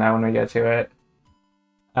explain that when we get to it.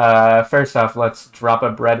 First off, let's drop a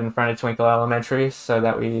bread in front of Twinkle Elementary so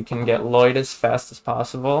that we can get Lloyd as fast as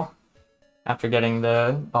possible after getting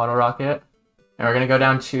the bottle rocket. And we're going to go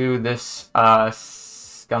down to this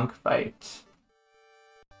skunk fight.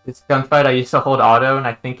 This skunk fight, I used to hold auto, and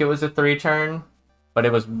I think it was a 3-turn, but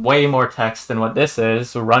it was way more text than what this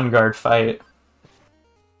is, a run guard fight.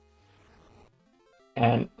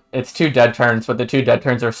 And it's 2 dead turns, but the 2 dead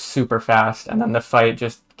turns are super fast, and then the fight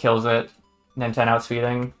just kills it. Ninten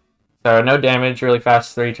outspeeding. So no damage, really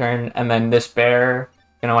fast 3-turn, and then this bear,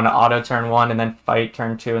 gonna want to auto turn 1 and then fight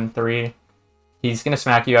turn 2 and 3. He's gonna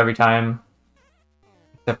smack you every time,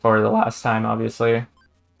 except for the last time, obviously.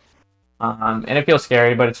 And it feels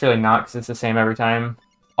scary, but it's really not because it's the same every time.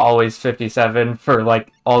 Always 57 for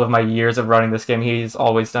like all of my years of running this game. He's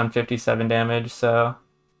always done 57 damage, so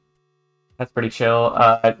that's pretty chill.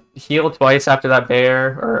 Heal twice after that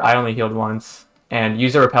bear, or I only healed once. And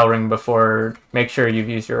use a repel ring before. Make sure you've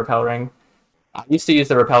used your repel ring. I used to use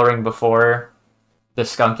the repel ring before the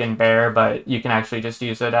skunk and bear, but you can actually just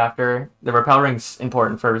use it after. The repel ring's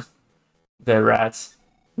important for the rats.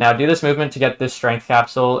 Now do this movement to get this strength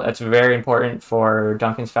capsule. It's very important for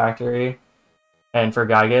Duncan's factory and for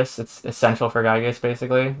Gyiyg. It's essential for Gyiyg,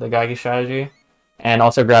 basically, the Gyiyg strategy. And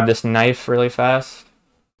also grab this knife really fast.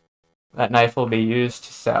 That knife will be used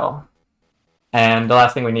to sell. And the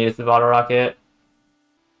last thing we need is the bottle rocket.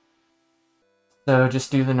 So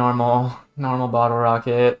just do the normal bottle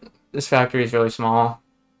rocket. This factory is really small.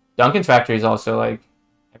 Duncan's factory is also like,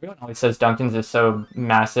 everyone always says Duncan's is so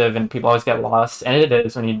massive and people always get lost, and it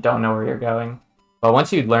is when you don't know where you're going. But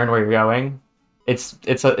once you learn where you're going, it's a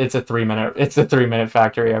 3-minute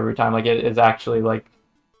factory every time. Like it is actually like,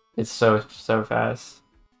 it's so fast.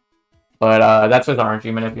 But that's with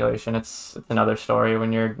RNG manipulation. It's another story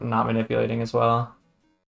when you're not manipulating as well.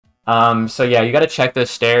 So yeah, you gotta check those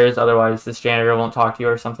stairs, otherwise this janitor won't talk to you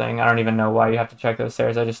or something. I don't even know why you have to check those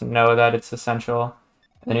stairs, I just know that it's essential.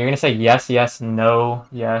 And then you're gonna say yes, yes, no,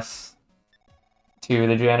 yes to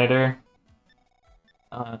the janitor.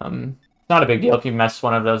 It's not a big deal if you mess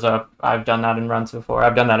one of those up. I've done that in runs before.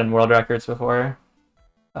 I've done that in world records before.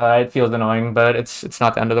 It feels annoying, but it's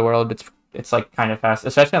not the end of the world. It's like kind of fast,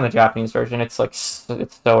 especially on the Japanese version. It's like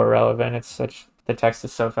it's so irrelevant. The text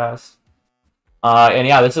is so fast. And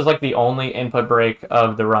yeah, this is like the only input break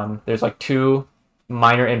of the run. There's like 2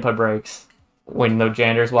 minor input breaks when the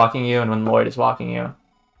janitor's walking you and when Lloyd is walking you.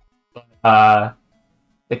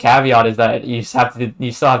 The caveat is that you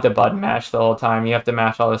still have to button mash the whole time. You have to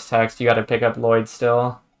mash all this text. You got to pick up Lloyd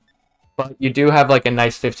still. But you do have like a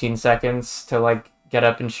nice 15 seconds to like get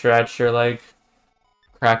up and stretch or like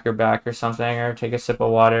crack your back or something, or take a sip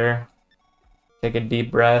of water, take a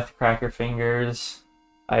deep breath, crack your fingers.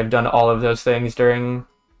 I've done all of those things during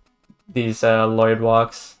these Lloyd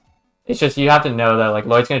walks. It's just you have to know that like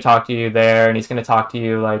Lloyd's gonna talk to you there, and he's gonna talk to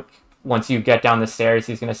you like once you get down the stairs.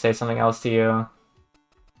 He's gonna say something else to you.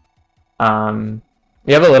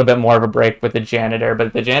 We have a little bit more of a break with the janitor,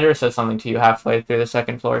 but the janitor says something to you halfway through the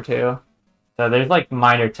 2nd floor too. So there's like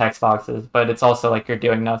minor text boxes, but it's also like you're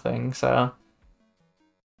doing nothing. So,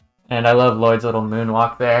 and I love Lloyd's little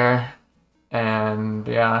moonwalk there, and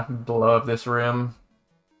yeah, blow up this room.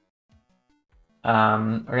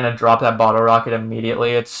 We're gonna drop that bottle rocket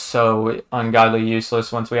immediately. It's so ungodly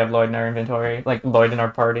useless once we have Lloyd in our inventory, like Lloyd in our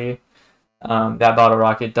party. That bottle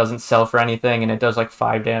rocket doesn't sell for anything, and it does like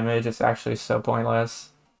 5 damage. It's actually so pointless.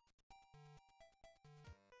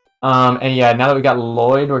 And yeah, now that we got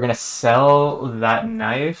Lloyd, we're gonna sell that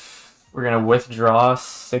knife. We're gonna withdraw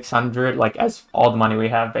 600, like as all the money we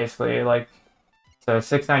have, basically. Like, so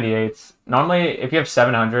 698. Normally, if you have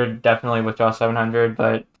 700, definitely withdraw 700,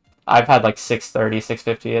 but I've had like 630,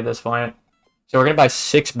 650 at this point. So we're gonna buy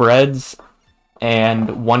 6 breads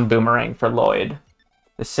and 1 boomerang for Lloyd.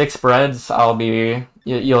 The 6 breads,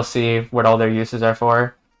 you'll see what all their uses are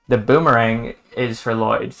for. the boomerang is for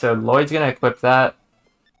Lloyd. So Lloyd's going to equip that.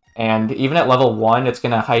 And even at level 1, it's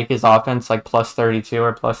going to hike his offense like plus 32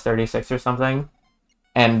 or plus 36 or something.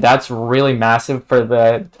 And that's really massive for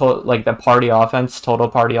the the party offense, total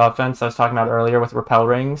party offense I was talking about earlier with repel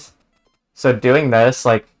rings. So doing this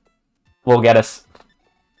like will get us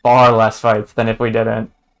far less fights than if we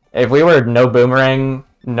didn't. If we were no boomerang,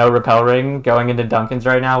 no repel ring going into Duncan's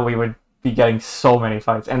right now, we would be getting so many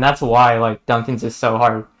fights. And that's why like Duncan's is so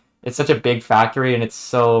hard. It's such a big factory and it's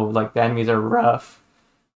so like the enemies are rough.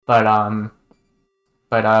 But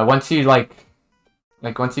once you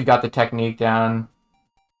once you've got the technique down,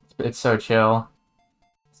 it's so chill.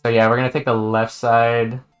 So yeah, we're gonna take the left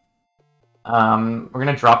side. We're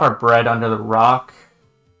gonna drop our bread under the rock.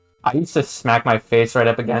 I used to smack my face right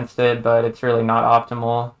up against it, but it's really not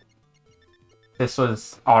optimal. This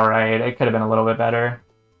was alright. It could have been a little bit better.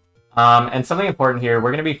 And something important here,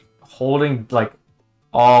 we're gonna be holding like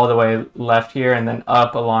all the way left here and then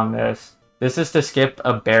up along this. This is to skip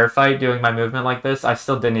a bear fight doing my movement like this. I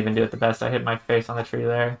still didn't even do it the best. I hit my face on the tree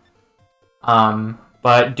there.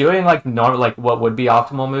 But doing like normal, like what would be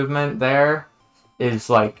optimal movement there is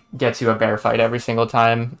like gets you a bear fight every single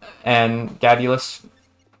time. And gadullus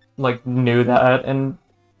like knew that and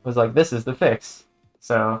was like, this is the fix.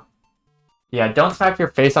 So yeah, don't smack your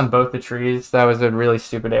face on both the trees. That was a really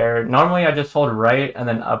stupid error. Normally I just hold right and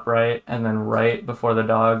then upright and then right before the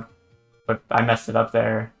dog, but I messed it up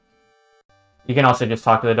there. You can also just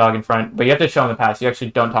talk to the dog in front, but you have to show him the pass. You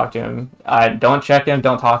actually don't talk to him. Don't check him,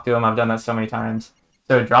 don't talk to him. I've done that so many times.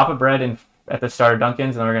 So drop a bread in at the start of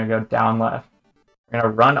Duncan's, and then we're going to go down left. We're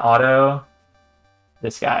going to run auto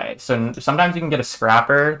this guy. So sometimes you can get a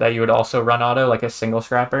scrapper that you would also run auto, like a single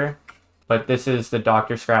scrapper. But this is the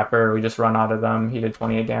Doctor Scrapper. We just run auto them. He did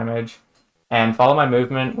 28 damage. And follow my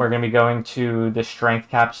movement. We're going to be going to the strength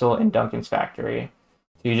capsule in Duncan's factory.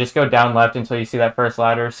 So you just go down left until you see that first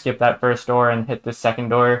ladder, skip that first door, and hit the second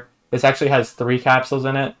door. This actually has 3 capsules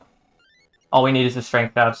in it. All we need is a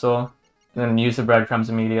strength capsule. And then use the breadcrumbs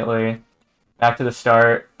immediately. Back to the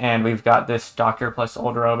start, and we've got this Doctor plus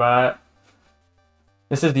Old Robot.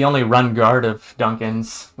 This is the only run guard of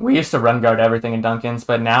Duncan's. We used to run guard everything in Duncan's,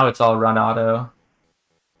 but now it's all run auto.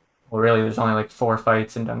 Well, really, there's only like 4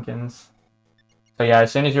 fights in Duncan's. So yeah,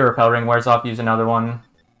 as soon as your repel ring wears off, use another one.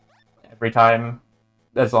 Every time.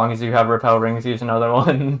 As long as you have repel rings, use another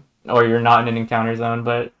one. Or you're not in an encounter zone,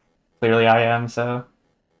 but clearly I am, so...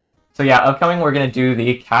 So yeah, upcoming we're going to do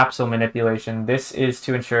the capsule manipulation. This is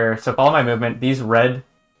to ensure... So follow my movement. These red...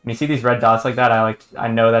 When you see these red dots like that, I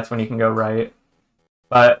know that's when you can go right.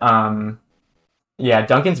 But, yeah,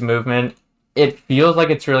 Duncan's movement, it feels like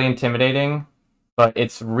it's really intimidating, but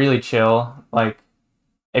it's really chill. Like,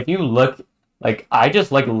 if you look... Like, I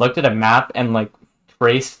just, like, looked at a map and, like,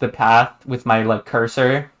 traced the path with my, like,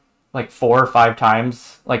 cursor, like, 4 or 5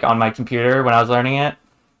 times, like, on my computer when I was learning it.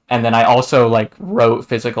 And then I also, like, wrote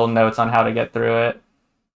physical notes on how to get through it.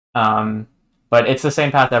 But it's the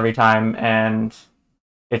same path every time, and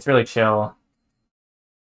it's really chill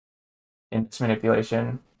in this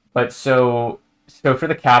manipulation. But so for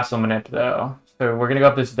the capsule manip, though, so we're going to go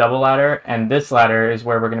up this double ladder, and this ladder is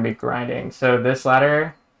where we're going to be grinding. So this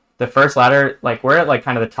ladder, the first ladder, like, we're at, like,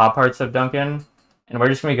 kind of the top parts of Duncan, and we're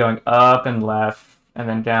just going to be going up and left, and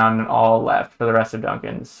then down and all left for the rest of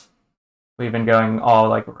Duncan's. We've been going all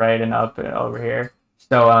like right and up and over here.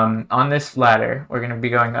 So on this ladder, we're going to be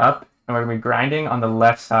going up and we're going to be grinding on the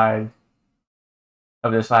left side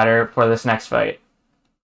of this ladder for this next fight.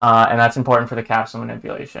 And that's important for the capsule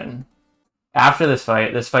manipulation. After this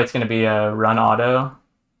fight's going to be a run auto.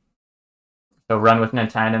 So run with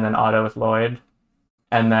Ninten and then auto with Lloyd.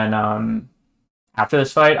 And then after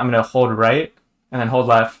this fight, I'm going to hold right and then hold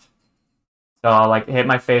left. So I'll like hit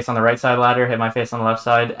my face on the right side ladder, hit my face on the left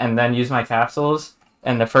side, and then use my capsules.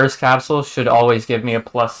 And the first capsule should always give me a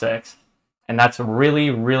 +6. And that's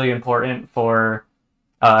really, really important for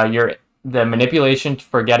the manipulation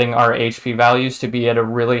for getting our HP values to be at a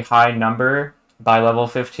really high number by level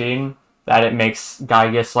 15, that it makes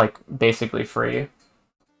Gyiyg like basically free.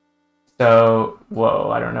 So,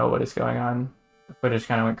 whoa, I don't know what is going on. The footage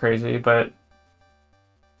kind of went crazy, but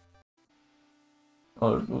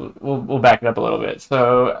we'll back it up a little bit.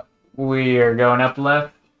 So we are going up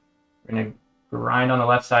left. We're going to grind on the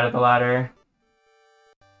left side of the ladder.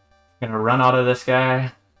 Going to run auto this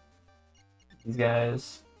guy. These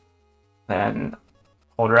guys. Then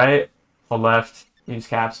hold right, hold left, use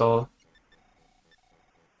capsule.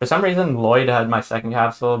 For some reason, Lloyd had my second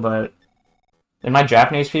capsule, but in my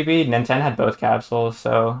Japanese PB, Ninten had both capsules,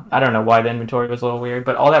 so I don't know why the inventory was a little weird,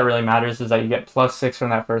 but all that really matters is that you get +6 from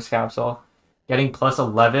that first capsule. Getting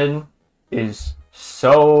 +11 is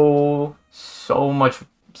so much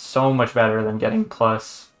better than getting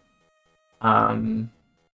plus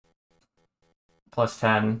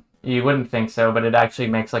 10. You wouldn't think so, but it actually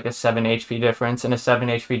makes like a 7 HP difference, and a 7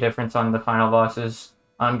 HP difference on the final boss is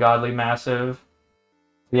ungodly massive.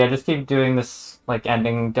 Yeah, just keep doing this, like,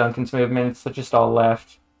 ending Duncan's movements, so just all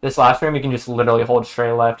left. This last room, you can just literally hold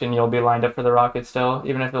straight left, and you'll be lined up for the rocket still,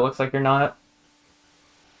 even if it looks like you're not.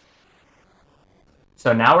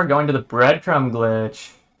 So now we're going to the breadcrumb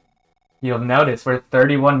glitch. You'll notice we're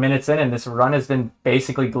 31 minutes in, and this run has been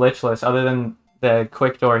basically glitchless, other than the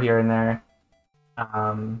quick door here and there.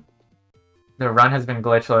 The run has been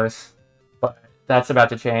glitchless, but that's about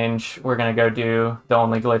to change. We're going to go do the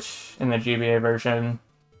only glitch in the GBA version,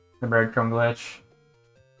 the breadcrumb glitch.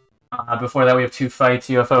 Before that, we have 2 fights,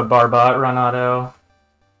 UFO Barbot, run auto.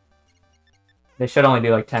 They should only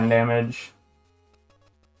do like 10 damage,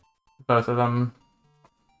 both of them.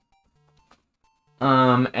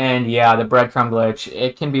 And yeah, the breadcrumb glitch,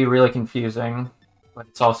 it can be really confusing, but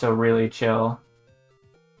it's also really chill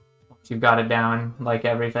once you've got it down, like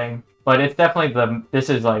everything. But it's definitely this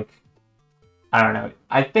is like, I don't know.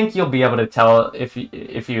 I think you'll be able to tell if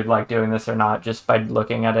you'd like doing this or not just by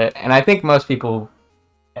looking at it. And I think most people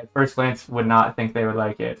at first glance would not think they would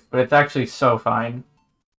like it, but it's actually so fine.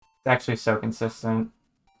 It's actually so consistent.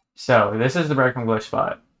 So this is the breadcrumb glitch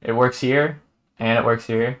spot. It works here, and it works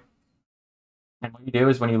here. And what you do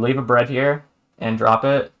is when you leave a bread here and drop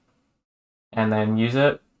it, and then use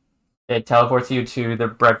it, it teleports you to the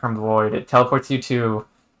breadcrumb void. It teleports you to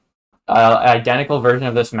an identical version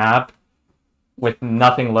of this map with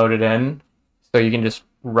nothing loaded in, so you can just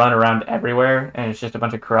run around everywhere, and it's just a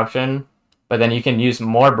bunch of corruption. But then you can use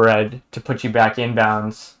more bread to put you back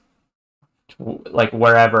inbounds, like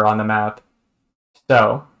wherever on the map.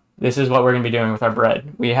 So this is what we're gonna be doing with our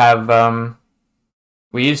bread. We have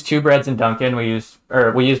we used 2 breads in Duncan. We used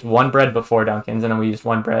 1 bread before Duncan's, and then we used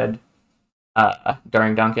 1 bread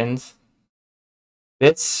during Duncan's.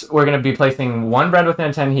 We're going to be placing 1 bread with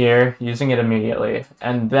Ninten here, using it immediately.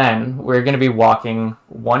 And then we're going to be walking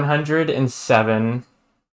 107,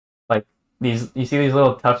 like, you see these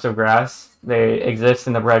little tufts of grass? They exist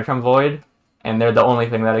in the breadcrumb void, and they're the only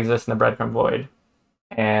thing that exists in the breadcrumb void.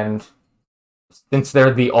 And since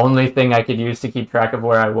they're the only thing I could use to keep track of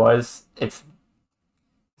where I was,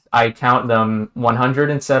 I count them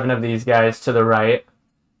 107 of these guys to the right.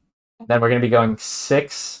 Then we're going to be going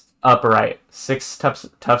 6 upright, 6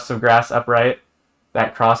 tufts of grass upright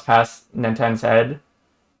that cross past Ninten's head.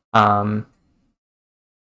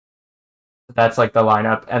 That's like the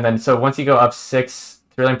lineup. And then so once you go up 6,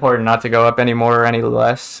 it's really important not to go up any more or any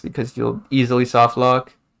less because you'll easily soft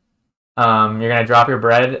lock. You're going to drop your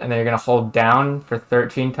bread, and then you're going to hold down for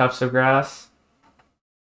 13 tufts of grass.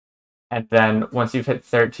 And then once you've hit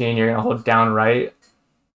 13, you're going to hold down right.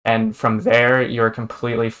 And from there, you're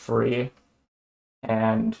completely free.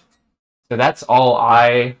 And so that's all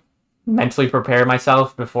I mentally prepare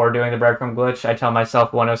myself before doing the breadcrumb glitch. I tell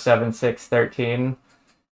myself 107, 6, 13.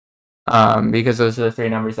 Because those are the 3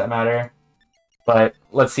 numbers that matter. But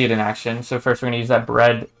let's see it in action. So first we're going to use that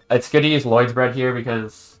bread. It's good to use Lloyd's bread here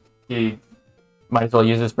because he might as well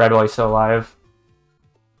use this bread while he's still alive.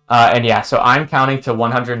 And yeah, so I'm counting to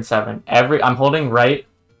 107. I'm holding right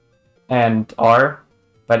and R,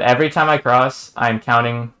 but every time I cross, I'm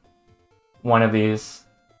counting one of these.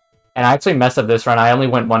 And I actually messed up this run. I only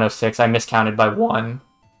went 106. I miscounted by 1.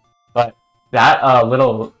 But that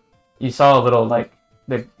you saw a little, like,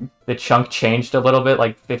 the chunk changed a little bit,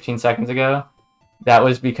 like 15 seconds ago. That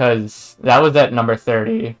was because that was at number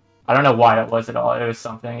 30. I don't know why it was at all. It was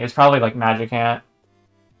something. It was probably like Magic Ant,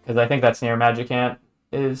 because I think that's near Magic Ant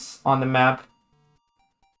is on the map.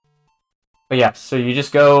 But yeah, so you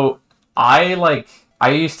just go. I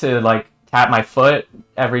used to like tap my foot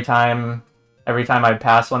every time I'd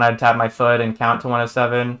pass one. I'd tap my foot and count to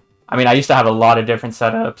 107. I mean, I used to have a lot of different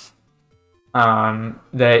setups.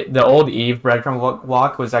 The old Eve breadcrumb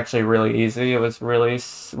walk was actually really easy. It was really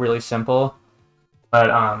simple.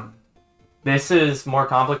 But this is more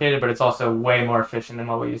complicated, but it's also way more efficient than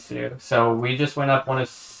what we used to do. So we just went up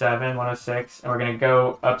 107, 106, and we're gonna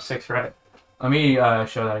go up 6 right. Let me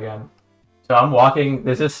show that again. So I'm walking.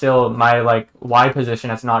 This is still my like Y position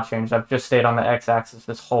has not changed. I've just stayed on the X-axis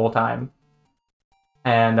this whole time.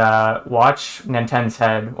 And watch Ninten's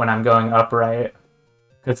head when I'm going upright,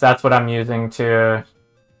 because that's what I'm using to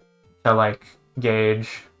like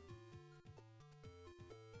gauge.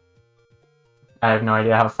 I have no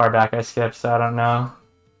idea how far back I skipped, so I don't know.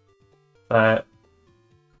 But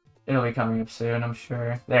it'll be coming up soon, I'm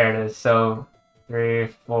sure. There it is. So 3,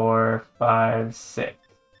 4, 5, 6.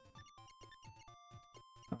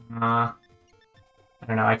 I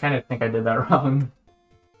don't know, I kind of think I did that wrong.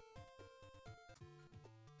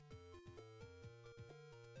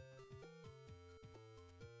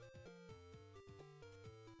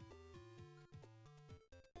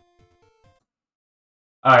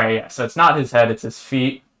 Alright, yeah, so it's not his head, it's his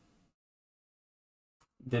feet.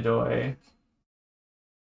 Didoy.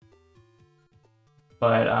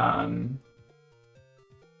 But,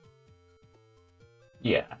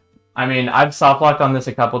 yeah. I mean, I've soft locked on this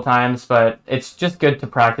a couple times, but it's just good to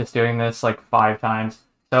practice doing this like 5 times.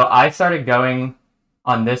 So I started going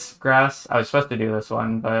on this grass. I was supposed to do this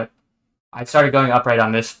one, but I started going upright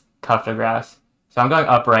on this tuft of grass. So I'm going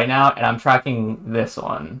up right now, and I'm tracking this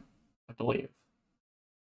one, I believe.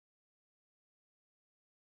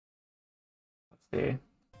 Let's see.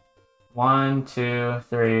 1, 2,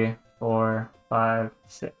 3, 4, 5,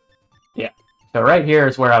 6. Yeah. So right here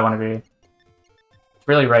is where I want to be. It's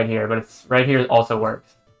really right here, but it's right here also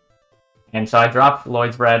works. And so I dropped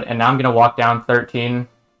Lloyd's bread, and now I'm going to walk down 13.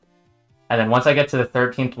 And then once I get to the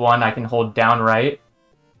 13th one, I can hold down right.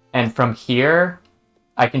 And from here,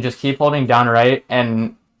 I can just keep holding down right,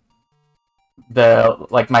 and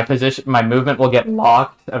my movement will get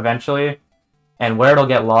locked eventually. And where it'll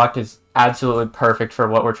get locked is absolutely perfect for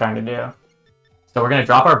what we're trying to do. So we're going to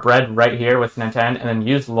drop our bread right here with Ninten, and then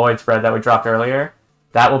use Lloyd's bread that we dropped earlier.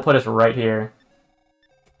 That will put us right here.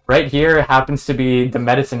 Right here happens to be the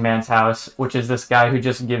medicine man's house, which is this guy who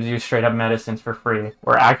just gives you straight up medicines for free.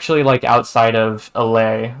 We're actually like outside of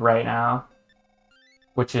LA right now,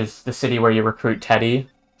 which is the city where you recruit Teddy.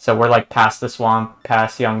 So we're like past the swamp,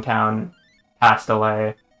 past Youngtown, past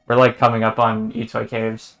LA. We're like coming up on Itoy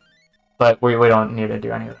Caves. But we don't need to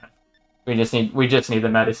do any of that. We just need the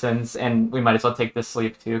medicines, and we might as well take the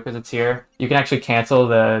sleep too because it's here. You can actually cancel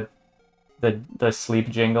the sleep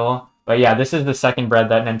jingle. But yeah, this is the second bread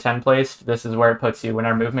that Ninten placed. This is where it puts you. When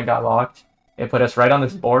our movement got locked, it put us right on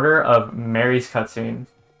this border of Mary's cutscene.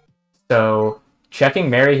 So checking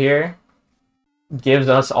Mary here gives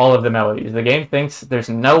us all of the melodies. The game thinks there's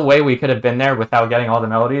no way we could have been there without getting all the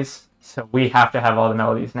melodies, so we have to have all the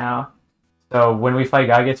melodies now. So when we fight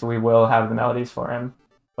Gyiyg, we will have the melodies for him.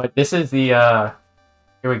 But this is the, here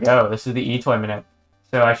we go. This is the E-Toy minute.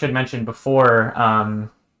 So I should mention before, on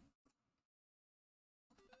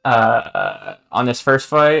this first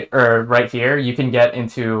fight, or right here, you can get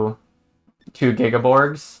into 2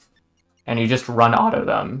 Gigaborgs, and you just run auto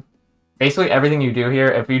them. Basically everything you do here,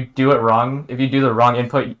 if you do it wrong, if you do the wrong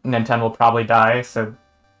input, Ninten will probably die, so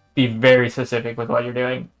be very specific with what you're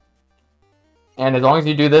doing. And as long as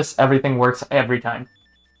you do this, everything works every time.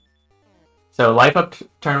 So life up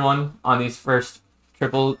turn 1 on these first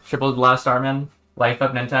triple blast Starman, life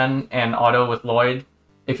up Ninten, and auto with Lloyd.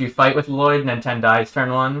 If you fight with Lloyd, Ninten dies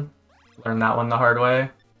turn 1. Learn that one the hard way.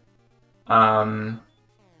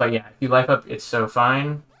 But yeah, if you life up, it's so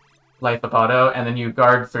fine. Life up auto, and then you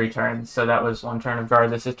guard 3 turns. So that was 1 turn of guard.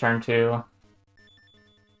 This is turn 2.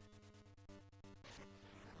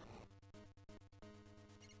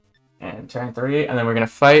 And turn 3, and then we're gonna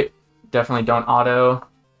fight. Definitely don't auto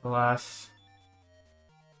the last.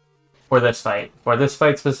 For this fight. For this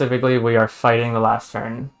fight specifically, we are fighting the last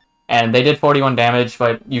turn. And they did 41 damage,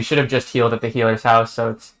 but you should have just healed at the healer's house,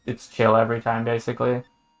 so it's chill every time, basically.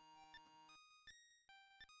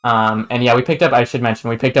 And yeah, I should mention,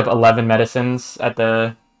 we picked up 11 medicines at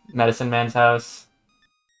the medicine man's house.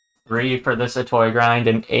 3 for this Itoy grind,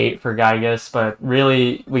 and 8 for Gyiyg, but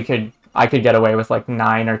really, I could get away with like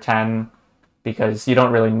 9 or 10, because you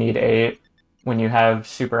don't really need 8 when you have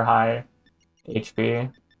super high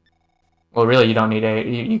HP. Well, really, you don't need 8.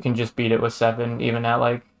 You can just beat it with 7, even at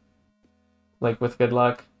like with good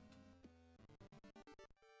luck.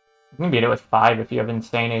 You can beat it with 5 if you have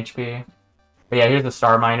insane HP. But yeah, here's the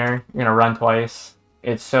Star Miner. You're gonna run twice.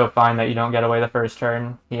 It's so fine that you don't get away the first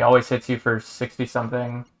turn. He always hits you for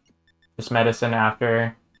 60-something. Just medicine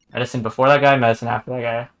after. Medicine before that guy, medicine after that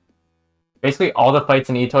guy. Basically, all the fights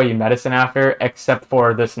in Itoy you medicine after, except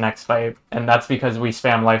for this next fight. And that's because we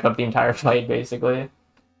spam life up the entire fight, basically.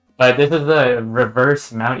 But this is the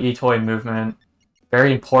reverse Mount Itoy movement.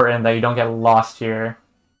 Very important that you don't get lost here,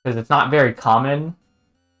 because it's not very common.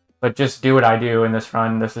 But just do what I do in this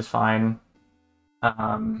run. This is fine.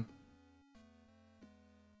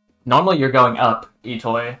 Normally you're going up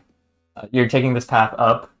Itoy. You're taking this path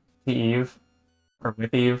up to Eve, or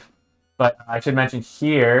with Eve. But I should mention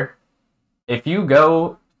here, if you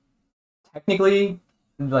go technically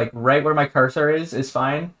like right where my cursor is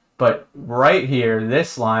fine. But right here,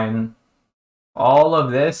 this line, all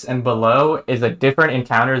of this and below is a different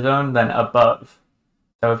encounter zone than above.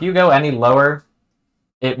 So if you go any lower,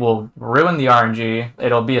 it will ruin the RNG.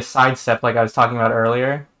 It'll be a sidestep like I was talking about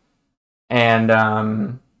earlier.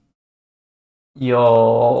 and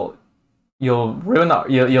you'll ruin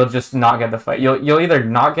you'll just not get the fight. You'll either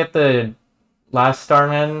not get the last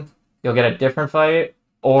Starman, you'll get a different fight,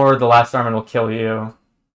 or the last Starman will kill you.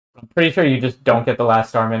 I'm pretty sure you just don't get the last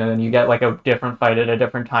Starman, and then you get like a different fight at a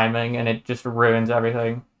different timing, and it just ruins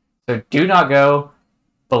everything. So do not go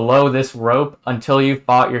below this rope until you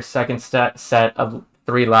fought your second set of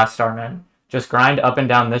 3 last Starmen. Just grind up and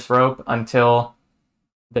down this rope until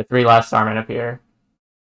the 3 last Starmen appear.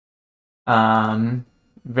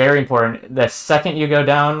 Very important. The second you go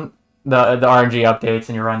down, the RNG updates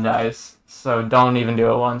and your run dies. So don't even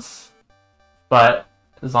do it once. But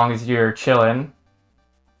as long as you're chilling,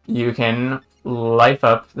 you can life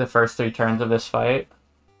up the first 3 turns of this fight.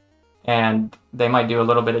 And they might do a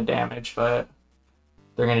little bit of damage, but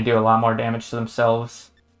they're going to do a lot more damage to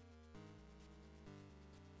themselves.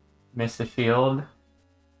 Miss the shield.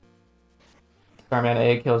 Starman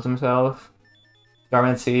A kills himself.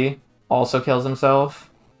 Starman C also kills himself.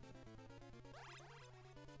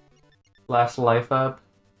 Last life up.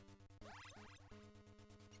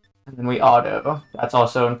 And then we auto. That's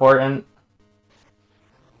also important.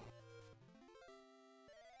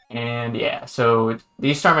 And yeah, so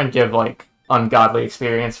these Starmen give like ungodly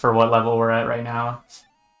experience for what level we're at right now. It's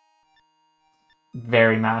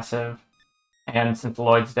very massive. And since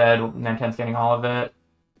Lloyd's dead, Ninten's getting all of it.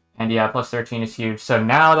 And yeah, plus 13 is huge. So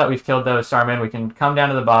now that we've killed those Starmen, we can come down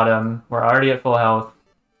to the bottom. We're already at full health.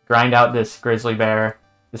 Grind out this Grizzly Bear.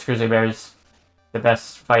 This Grizzly Bear is the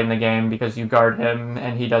best fight in the game because you guard him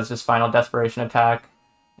and he does his final desperation attack.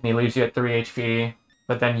 And he leaves you at 3 HP.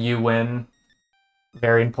 But then you win.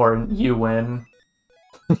 Very important, you win.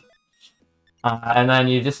 And then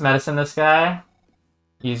you just medicine this guy.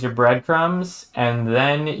 Use your breadcrumbs. And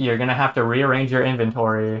then you're going to have to rearrange your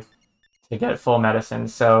inventory to get full medicine.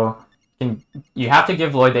 So you have to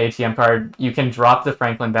give Lloyd the ATM card. You can drop the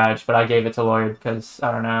Franklin badge, but I gave it to Lloyd because,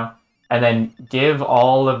 I don't know. And then give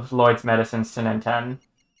all of Lloyd's medicines to Ninten.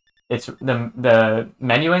 It's the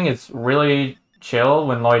menuing is really chill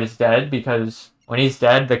when Lloyd is dead because when he's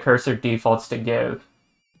dead, the cursor defaults to give.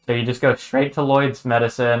 So you just go straight to Lloyd's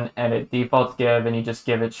medicine and it defaults give and you just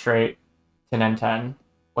give it straight to Ninten.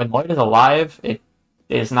 When Lloyd is alive, it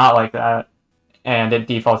is not like that. And it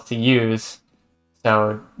defaults to use.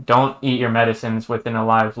 So don't eat your medicines with an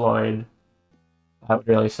alive Lloyd. That would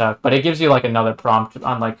really suck. But it gives you like another prompt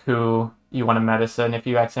on like who you want to medicine if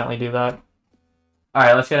you accidentally do that.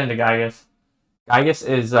 Alright, let's get into Gyiyg. Gyiyg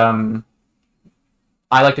is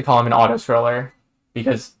I like to call him an auto scroller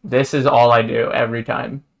because this is all I do every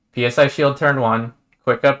time. PSI shield turn 1,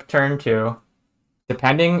 quick up turn 2.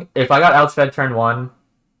 Depending if I got outsped turn 1,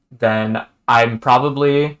 then I'm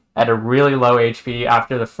probably at a really low HP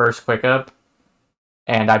after the first quick up,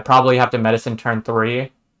 and I probably have to medicine turn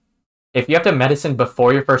 3. If you have to medicine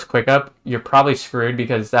before your first quick up, you're probably screwed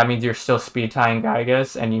because that means you're still speed tying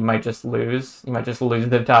Gyiyg and you might just lose. You might just lose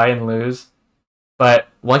the tie and lose. But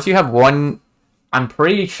once you have one, I'm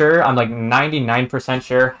pretty sure, I'm like 99%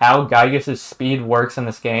 sure how Gyiyg' speed works in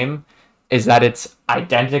this game is that it's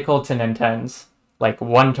identical to Ninten's, like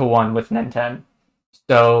 1-to-1 with Ninten.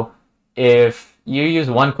 So if you use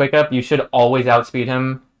 1 quick up, you should always outspeed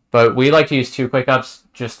him. But we like to use 2 quick ups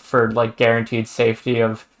just for like guaranteed safety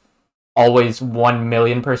of always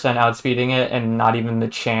 1,000,000% outspeeding it and not even the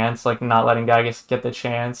chance, like not letting Gyiyg get the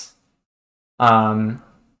chance.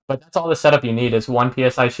 But that's all the setup you need is 1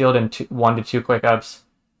 PSI shield and 1 to 2 quick ups.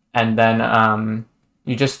 And then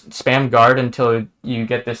you just spam guard until you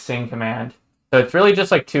get this sing command. So it's really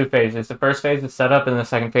just like 2 phases. The first phase is setup and the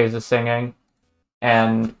second phase is singing.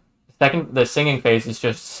 And the singing phase is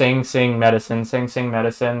just sing, sing,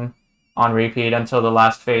 medicine on repeat until the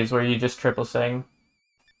last phase where you just triple sing.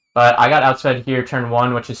 But I got outsped here turn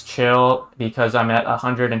 1, which is chill because I'm at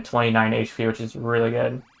 129 HP, which is really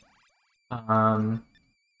good.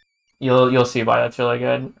 You'll see why that's really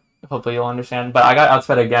good. Hopefully you'll understand. But I got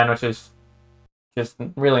outsped again, which is just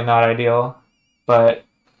really not ideal. But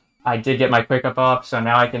I did get my quick up off, so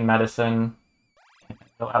now I can medicine and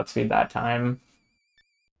go outspeed that time.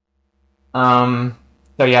 So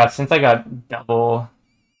yeah, since I got double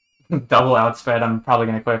outsped, I'm probably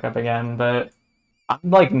gonna quick up again, but I'm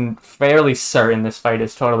like fairly certain this fight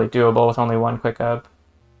is totally doable with only 1 quick up.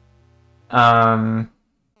 And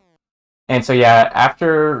so yeah,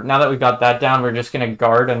 now that we got that down, we're just gonna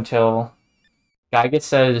guard until Gyiyg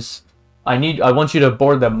says, I want you to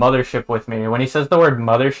board the mothership with me. When he says the word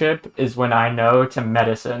mothership is when I know to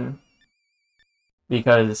medicine.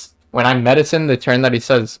 Because when I medicine the turn that he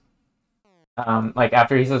says, like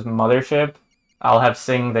after he says mothership, I'll have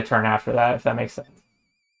sing the turn after that, if that makes sense.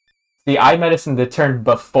 See, I medicine the turn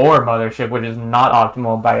before Mothership, which is not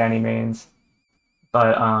optimal by any means.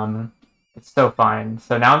 But, it's still fine.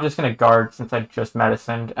 So now I'm just going to guard since I just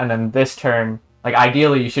medicined. And then this turn, like,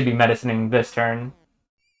 ideally you should be medicining this turn.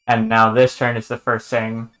 And now this turn is the first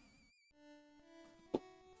sing.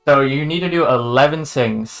 So you need to do 11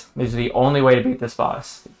 sings. This is the only way to beat this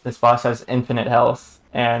boss. This boss has infinite health.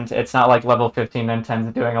 And it's not like level 15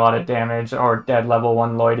 Ninten's doing a lot of damage, or dead level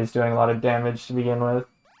 1 Lloyd is doing a lot of damage to begin with.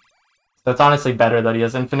 So it's honestly better that he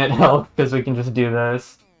has infinite health, because we can just do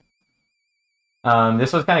this.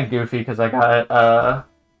 This was kind of goofy, because I got,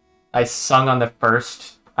 I sung on the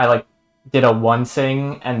first, I, like, did a 1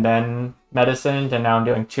 sing, and then medicined, and now I'm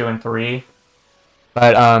doing 2 and 3.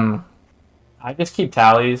 But, I just keep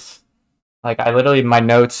tallies. Like, I literally, my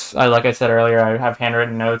notes, like I said earlier, I have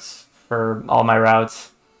handwritten notes for all my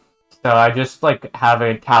routes. So I just, like, have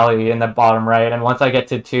a tally in the bottom right, and once I get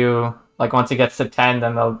to 2, like, once it gets to 10,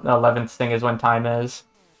 then the 11th thing is when time is.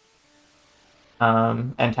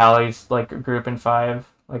 And tallies, like, group in 5,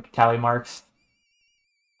 like, tally marks.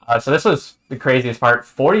 So this was the craziest part.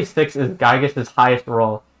 46 is Gyiyg's highest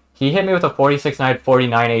roll. He hit me with a 46 and I had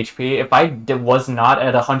 49 HP. If I was not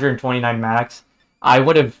at 129 max, I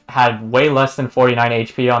would have had way less than 49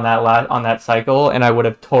 HP on that cycle, and I would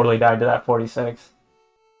have totally died to that 46.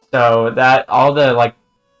 So that all the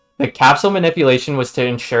capsule manipulation was to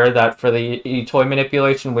ensure that for the E-toy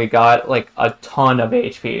manipulation we got like a ton of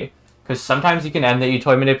HP. Because sometimes you can end the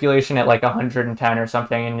E-toy manipulation at like 110 or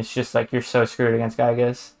something, and it's just like you're so screwed against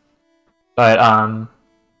Gyiyg. But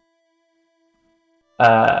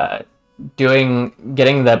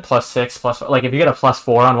getting the +6 like if you get a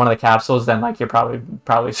 +4 on one of the capsules, then like you're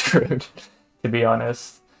probably screwed, to be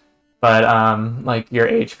honest. But like your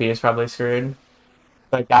HP is probably screwed.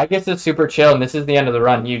 But Gyiyg is super chill, and this is the end of the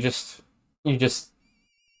run. You just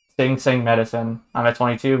sing medicine. I'm at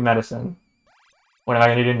 22 medicine. What am I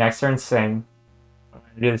gonna do next turn? Sing. What am I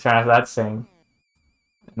gonna do this turn after that? Sing.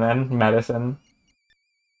 And then medicine.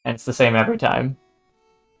 And it's the same every time.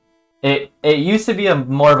 It used to be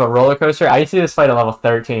more of a roller coaster. I used to do this fight at level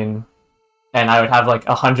 13, and I would have like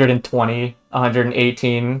 120,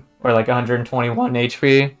 118, or like 121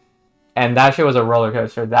 HP, and that shit was a roller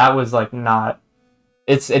coaster. That was like not.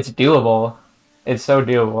 It's doable. It's so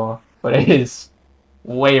doable, but it is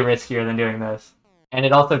way riskier than doing this. And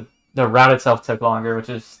it also, the route itself took longer, which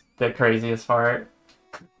is the craziest part.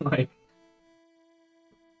 Like,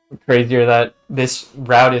 crazier that this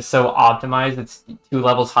route is so optimized. It's 2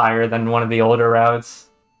 levels higher than one of the older routes,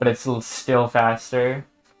 but it's still faster.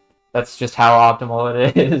 That's just how optimal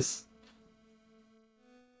it is.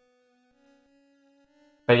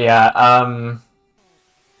 But yeah,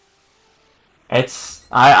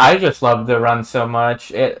 I just love the run so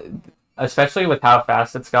much. Especially with how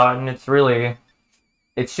fast it's gotten.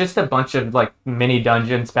 It's just a bunch of like mini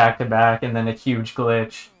dungeons back to back, and then a huge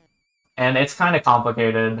glitch. And it's kind of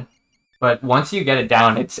complicated, but once you get it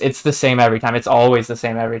down, it's the same every time. It's always the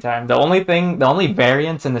same every time. The only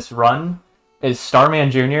variance in this run is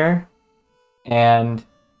Starman Jr, and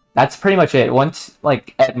that's pretty much it. Once,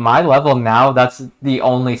 like, at my level now, that's the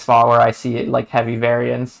only spot where I see it, like, heavy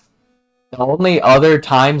variance. The only other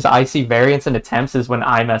times I see variance in attempts is when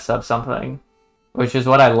I mess up something, which is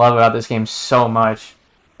what I love about this game so much.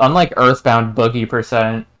 Unlike Earthbound Boogie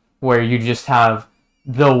 %, where you just have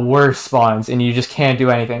the worst spawns and you just can't do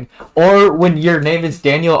anything. Or when your name is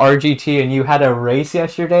Daniel RGT and you had a race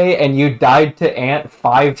yesterday and you died to Ant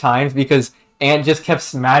 5 times because Ant just kept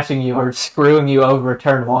smashing you or screwing you over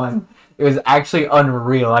turn 1. It was actually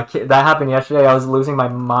unreal. That happened yesterday. I was losing my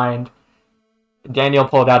mind. Daniel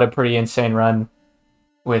pulled out a pretty insane run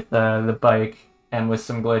with the bike and with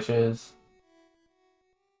some glitches.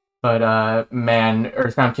 But man,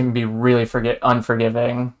 Earthbound can be really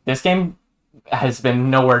unforgiving. This game has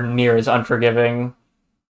been nowhere near as unforgiving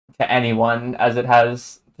to anyone as it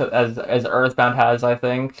has as Earthbound has, I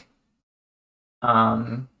think.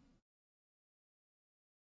 But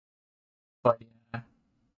yeah,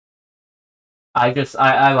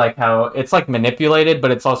 I like how it's like manipulated,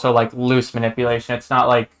 but it's also like loose manipulation. It's not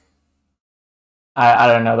like I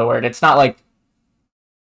don't know the word. It's not like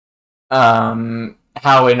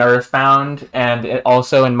how in Earthbound and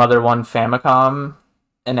also in Mother 1 Famicom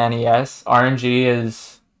and NES, RNG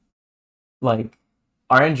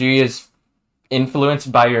is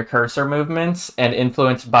influenced by your cursor movements and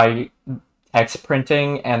influenced by text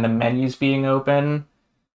printing and the menus being open,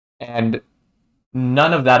 and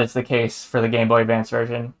none of that is the case for the Game Boy Advance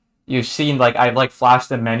version. You've seen, like, I've like flashed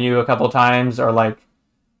the menu a couple times, or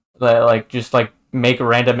just make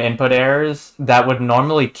random input errors that would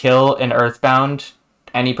normally kill an Earthbound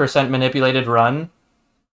any % manipulated run.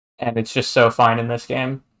 and it's just so fine in this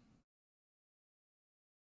game.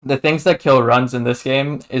 The things that kill runs in this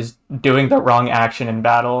game is doing the wrong action in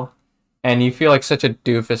battle, and you feel like such a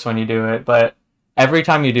doofus when you do it, but every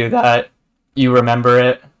time you do that, you remember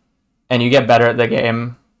it, and you get better at the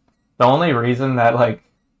game. The only reason that, like,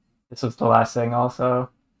 this was the last thing also,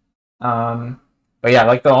 but yeah,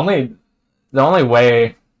 like, the only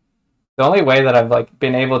way that I've, like,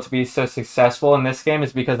 been able to be so successful in this game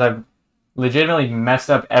is because I've legitimately messed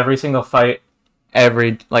up every single fight,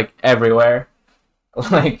 everywhere.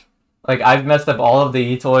 like I've messed up all of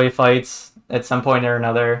the Etoy fights at some point or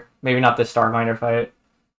another. Maybe not the Starminer fight,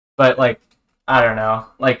 but, like, I don't know.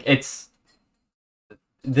 Like, this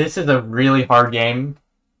is a really hard game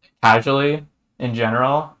casually in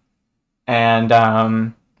general,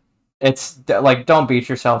 and it's like, don't beat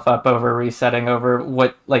yourself up over resetting over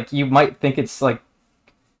what, like, you might think it's, like,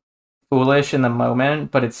 foolish in the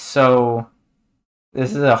moment, but it's so.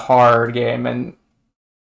 This is a hard game, and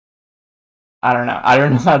I don't know. I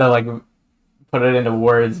don't know how to, like, put it into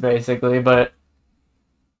words, basically, but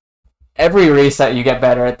every reset you get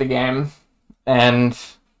better at the game, and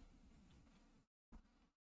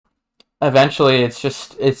eventually it's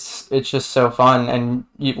just so fun. And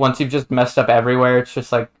once you've just messed up everywhere, it's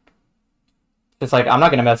just like I'm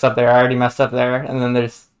not gonna mess up there. I already messed up there, and then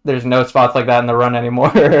there's no spots like that in the run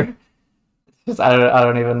anymore. Just I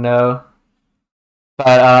don't even know.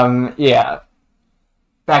 But yeah.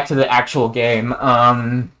 Back to the actual game.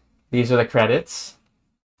 These are the credits.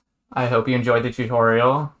 I hope you enjoyed the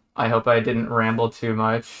tutorial. I hope I didn't ramble too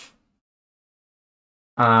much.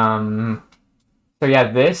 So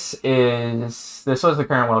yeah, this was the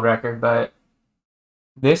current world record, but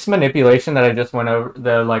this manipulation that I just went over,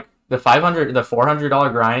 the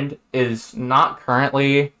 $400 grind, is not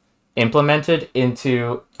currently implemented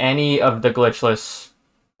into any of the glitchless,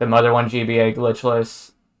 the Mother 1 GBA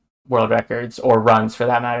glitchless world records, or runs for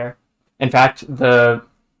that matter. In fact, the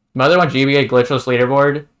Mother 1 GBA glitchless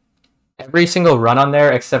leaderboard, every single run on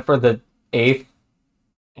there except for the 8th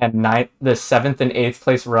and 9th, the 7th and 8th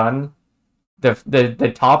place run,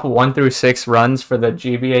 the top 1 through 6 runs for the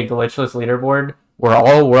GBA glitchless leaderboard were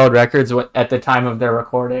all world records at the time of their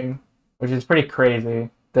recording, which is pretty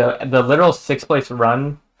crazy. The literal 6th place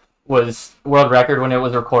run was world record when it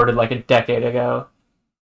was recorded like a decade ago.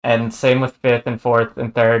 And same with 5th and 4th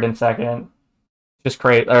and 3rd and 2nd. Just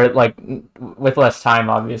great, or, like, with less time,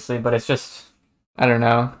 obviously, but it's just, I don't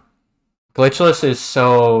know. Glitchless is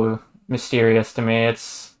so mysterious to me.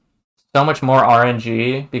 It's so much more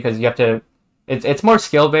RNG because you have to. It's more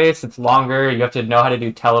skill based. It's longer. You have to know how to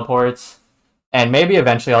do teleports, and maybe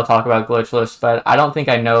eventually I'll talk about glitchless. But I don't think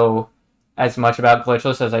I know as much about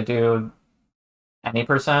glitchless as I do any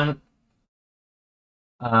percent.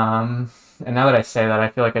 And now that I say that, I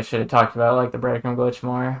feel like I should have talked about, like, the break room glitch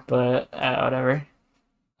more. But whatever.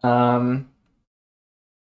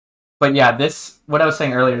 But yeah, what I was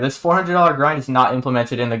saying earlier, this $400 grind is not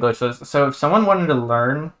implemented in the glitchless. So if someone wanted to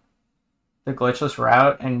learn the glitchless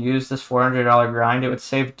route and use this $400 grind, it would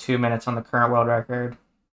save 2 minutes on the current world record.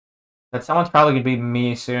 But someone's probably gonna be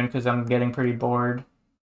me soon because I'm getting pretty bored.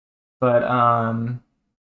 But I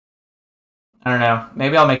don't know.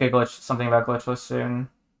 Maybe I'll make something about glitchless soon.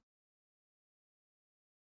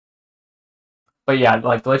 But yeah,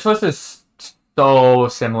 like, glitchless is so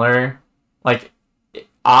similar. Like,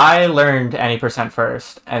 I learned any percent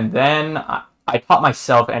first, and then I taught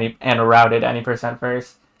myself and routed any percent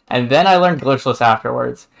first, and then I learned glitchless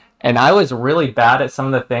afterwards. And I was really bad at some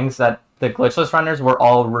of the things that the glitchless runners were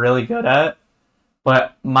all really good at,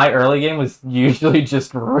 but my early game was usually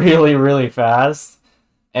just really, really fast,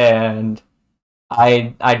 and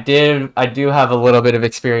I do have a little bit of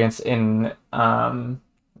experience in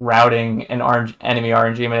routing and enemy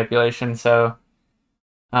RNG manipulation, so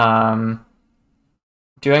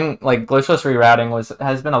doing, like, glitchless rerouting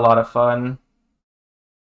has been a lot of fun.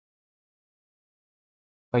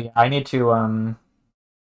 But yeah, I need to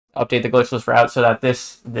update the glitchless route so that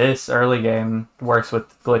this early game works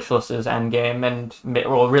with glitchless's end game, and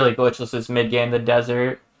really glitchless's mid game, the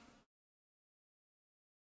desert.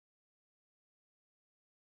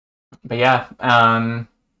 But yeah, I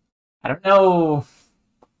don't know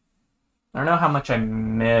how much I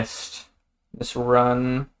missed this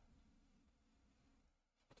run.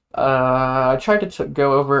 I tried to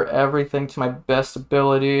go over everything to my best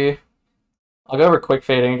ability. I'll go over quick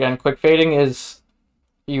fading again. Quick fading is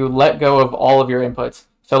you let go of all of your inputs.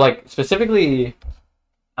 So, like, specifically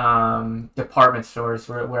department stores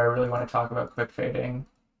where I really want to talk about quick fading.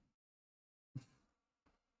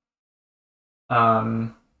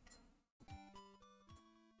 So,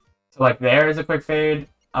 like, there is a quick fade.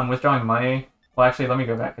 I'm withdrawing money. Well, actually, let me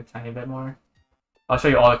go back a tiny bit more. I'll show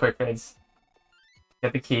you all the quick fades.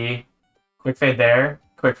 Get the key. Quick fade there.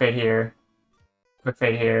 Quick fade here. Quick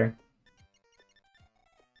fade here.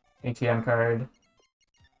 ATM card.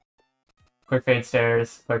 Quick fade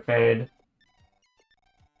stairs. Quick fade.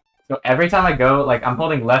 So every time I go, like, I'm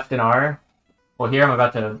holding left and R. Well, here I'm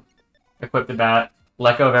about to equip the bat.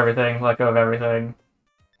 Let go of everything. Let go of everything.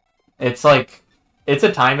 It's like, it's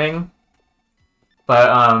a timing. But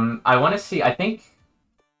I want to see. I think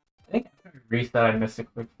after I reset, I missed a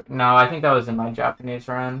quick. No, I think that was in my Japanese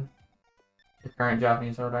run. The current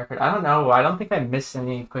Japanese world record. I don't know. I don't think I missed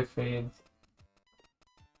any quick fades.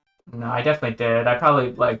 No, I definitely did. I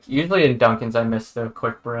probably, like, usually in Dunkin's I miss the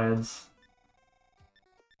quick breads.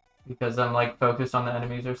 Because I'm, like, focused on the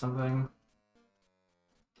enemies or something.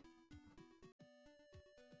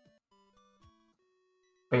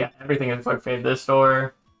 But yeah, everything is quick fade. This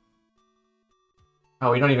door.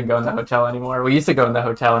 Oh, we don't even go in the hotel anymore. We used to go in the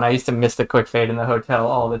hotel, and I used to miss the quick fade in the hotel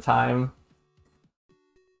all the time.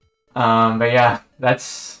 But yeah,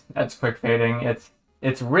 that's quick fading.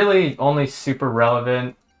 It's really only super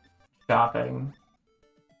relevant shopping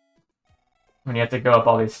when you have to go up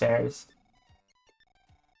all these stairs.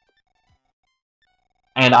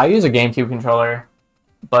 And I use a GameCube controller,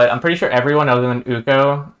 but I'm pretty sure everyone other than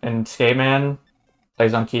Uko and Skateman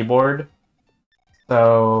plays on keyboard.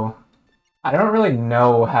 So I don't really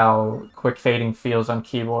know how quick fading feels on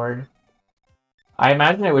keyboard. I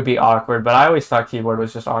imagine it would be awkward, but I always thought keyboard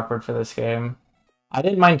was just awkward for this game. I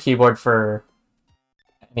didn't mind keyboard for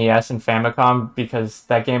NES and Famicom because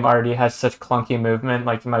that game already has such clunky movement,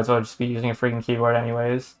 like you might as well just be using a freaking keyboard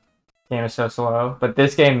anyways. The game is so slow. But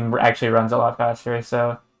this game actually runs a lot faster,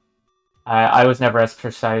 so I was never as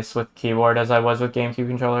precise with keyboard as I was with GameCube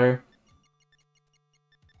controller.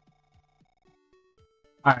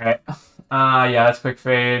 Alright. Yeah, that's quick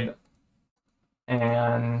fade.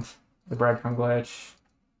 And the breadcrumb glitch.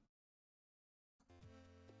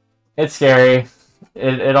 It's scary.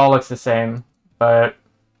 It all looks the same, but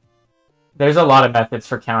there's a lot of methods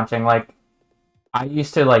for counting. Like, I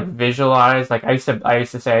used to like visualize, like I used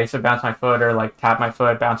to say I used to bounce my foot or like tap my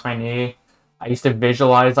foot, bounce my knee. I used to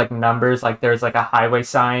visualize like numbers, like there's like a highway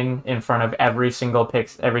sign in front of every single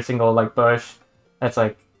like bush. That's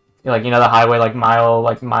like you know the highway like mile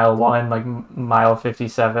 1, like mile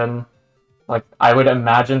 57. Like I would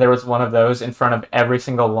imagine there was one of those in front of every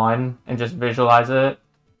single one and just visualize it.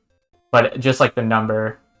 But just like the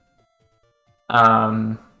number.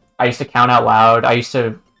 I used to count out loud. I used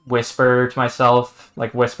to whisper to myself,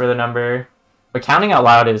 like whisper the number. But counting out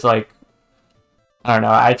loud is like, I don't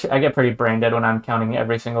know, I get pretty brain dead when I'm counting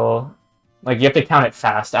every single, like you have to count it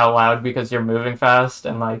fast out loud because you're moving fast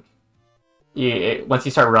and like, once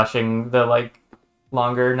you start rushing the like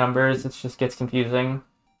longer numbers, it just gets confusing.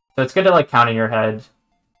 So it's good to like count in your head.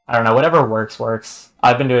 I don't know, whatever works.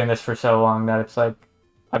 I've been doing this for so long that it's like,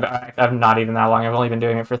 I've not even that long. I've only been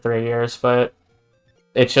doing it for 3 years, but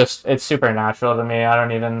it's super natural to me. I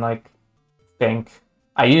don't even like think.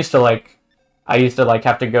 I used to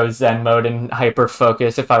have to go Zen mode and hyper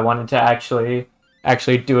focus if I wanted to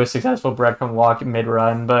actually do a successful breadcrumb walk mid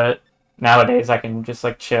run, but nowadays I can just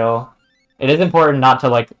like chill. It is important not to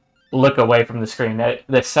like look away from the screen.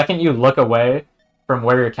 The second you look away from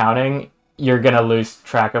where you're counting, you're gonna lose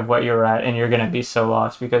track of what you're at and you're gonna be so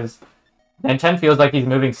lost because Ninten feels like he's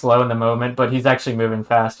moving slow in the moment, but he's actually moving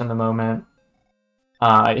fast in the moment.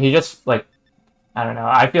 He just, like, I don't know.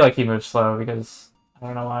 I feel like he moves slow because I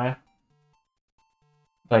don't know why.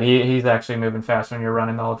 But he's actually moving fast when you're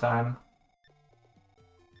running the whole time.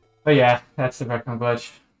 But yeah, that's the breadcrumb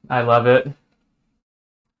glitch. I love it.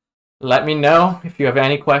 Let me know if you have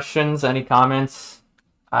any questions, any comments.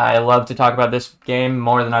 I love to talk about this game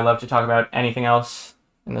more than I love to talk about anything else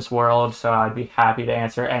in this world, so I'd be happy to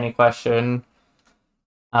answer any question.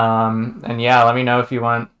 And yeah, let me know if you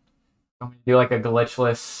want me to do like a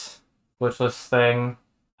glitchless thing.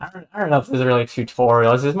 I don't know if this is really a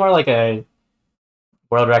tutorial. This is more like a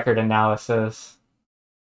world record analysis.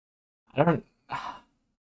 I don't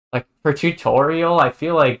like for tutorial. I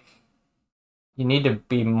feel like you need to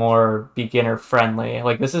be more beginner friendly.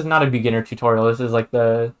 Like this is not a beginner tutorial. This is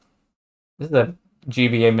a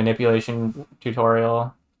GBA manipulation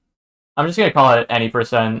tutorial. I'm just gonna call it any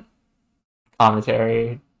percent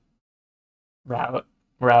commentary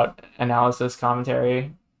route analysis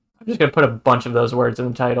commentary. I'm just gonna put a bunch of those words in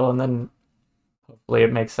the title and then hopefully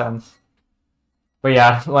it makes sense. But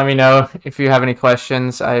yeah, let me know if you have any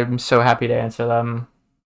questions. I'm so happy to answer them.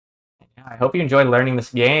 Yeah, I hope you enjoyed learning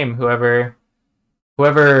this game. Whoever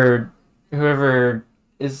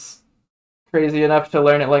is crazy enough to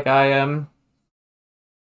learn it like I am.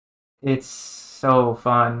 It's so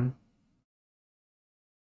fun.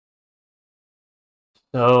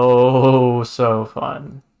 So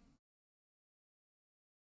fun.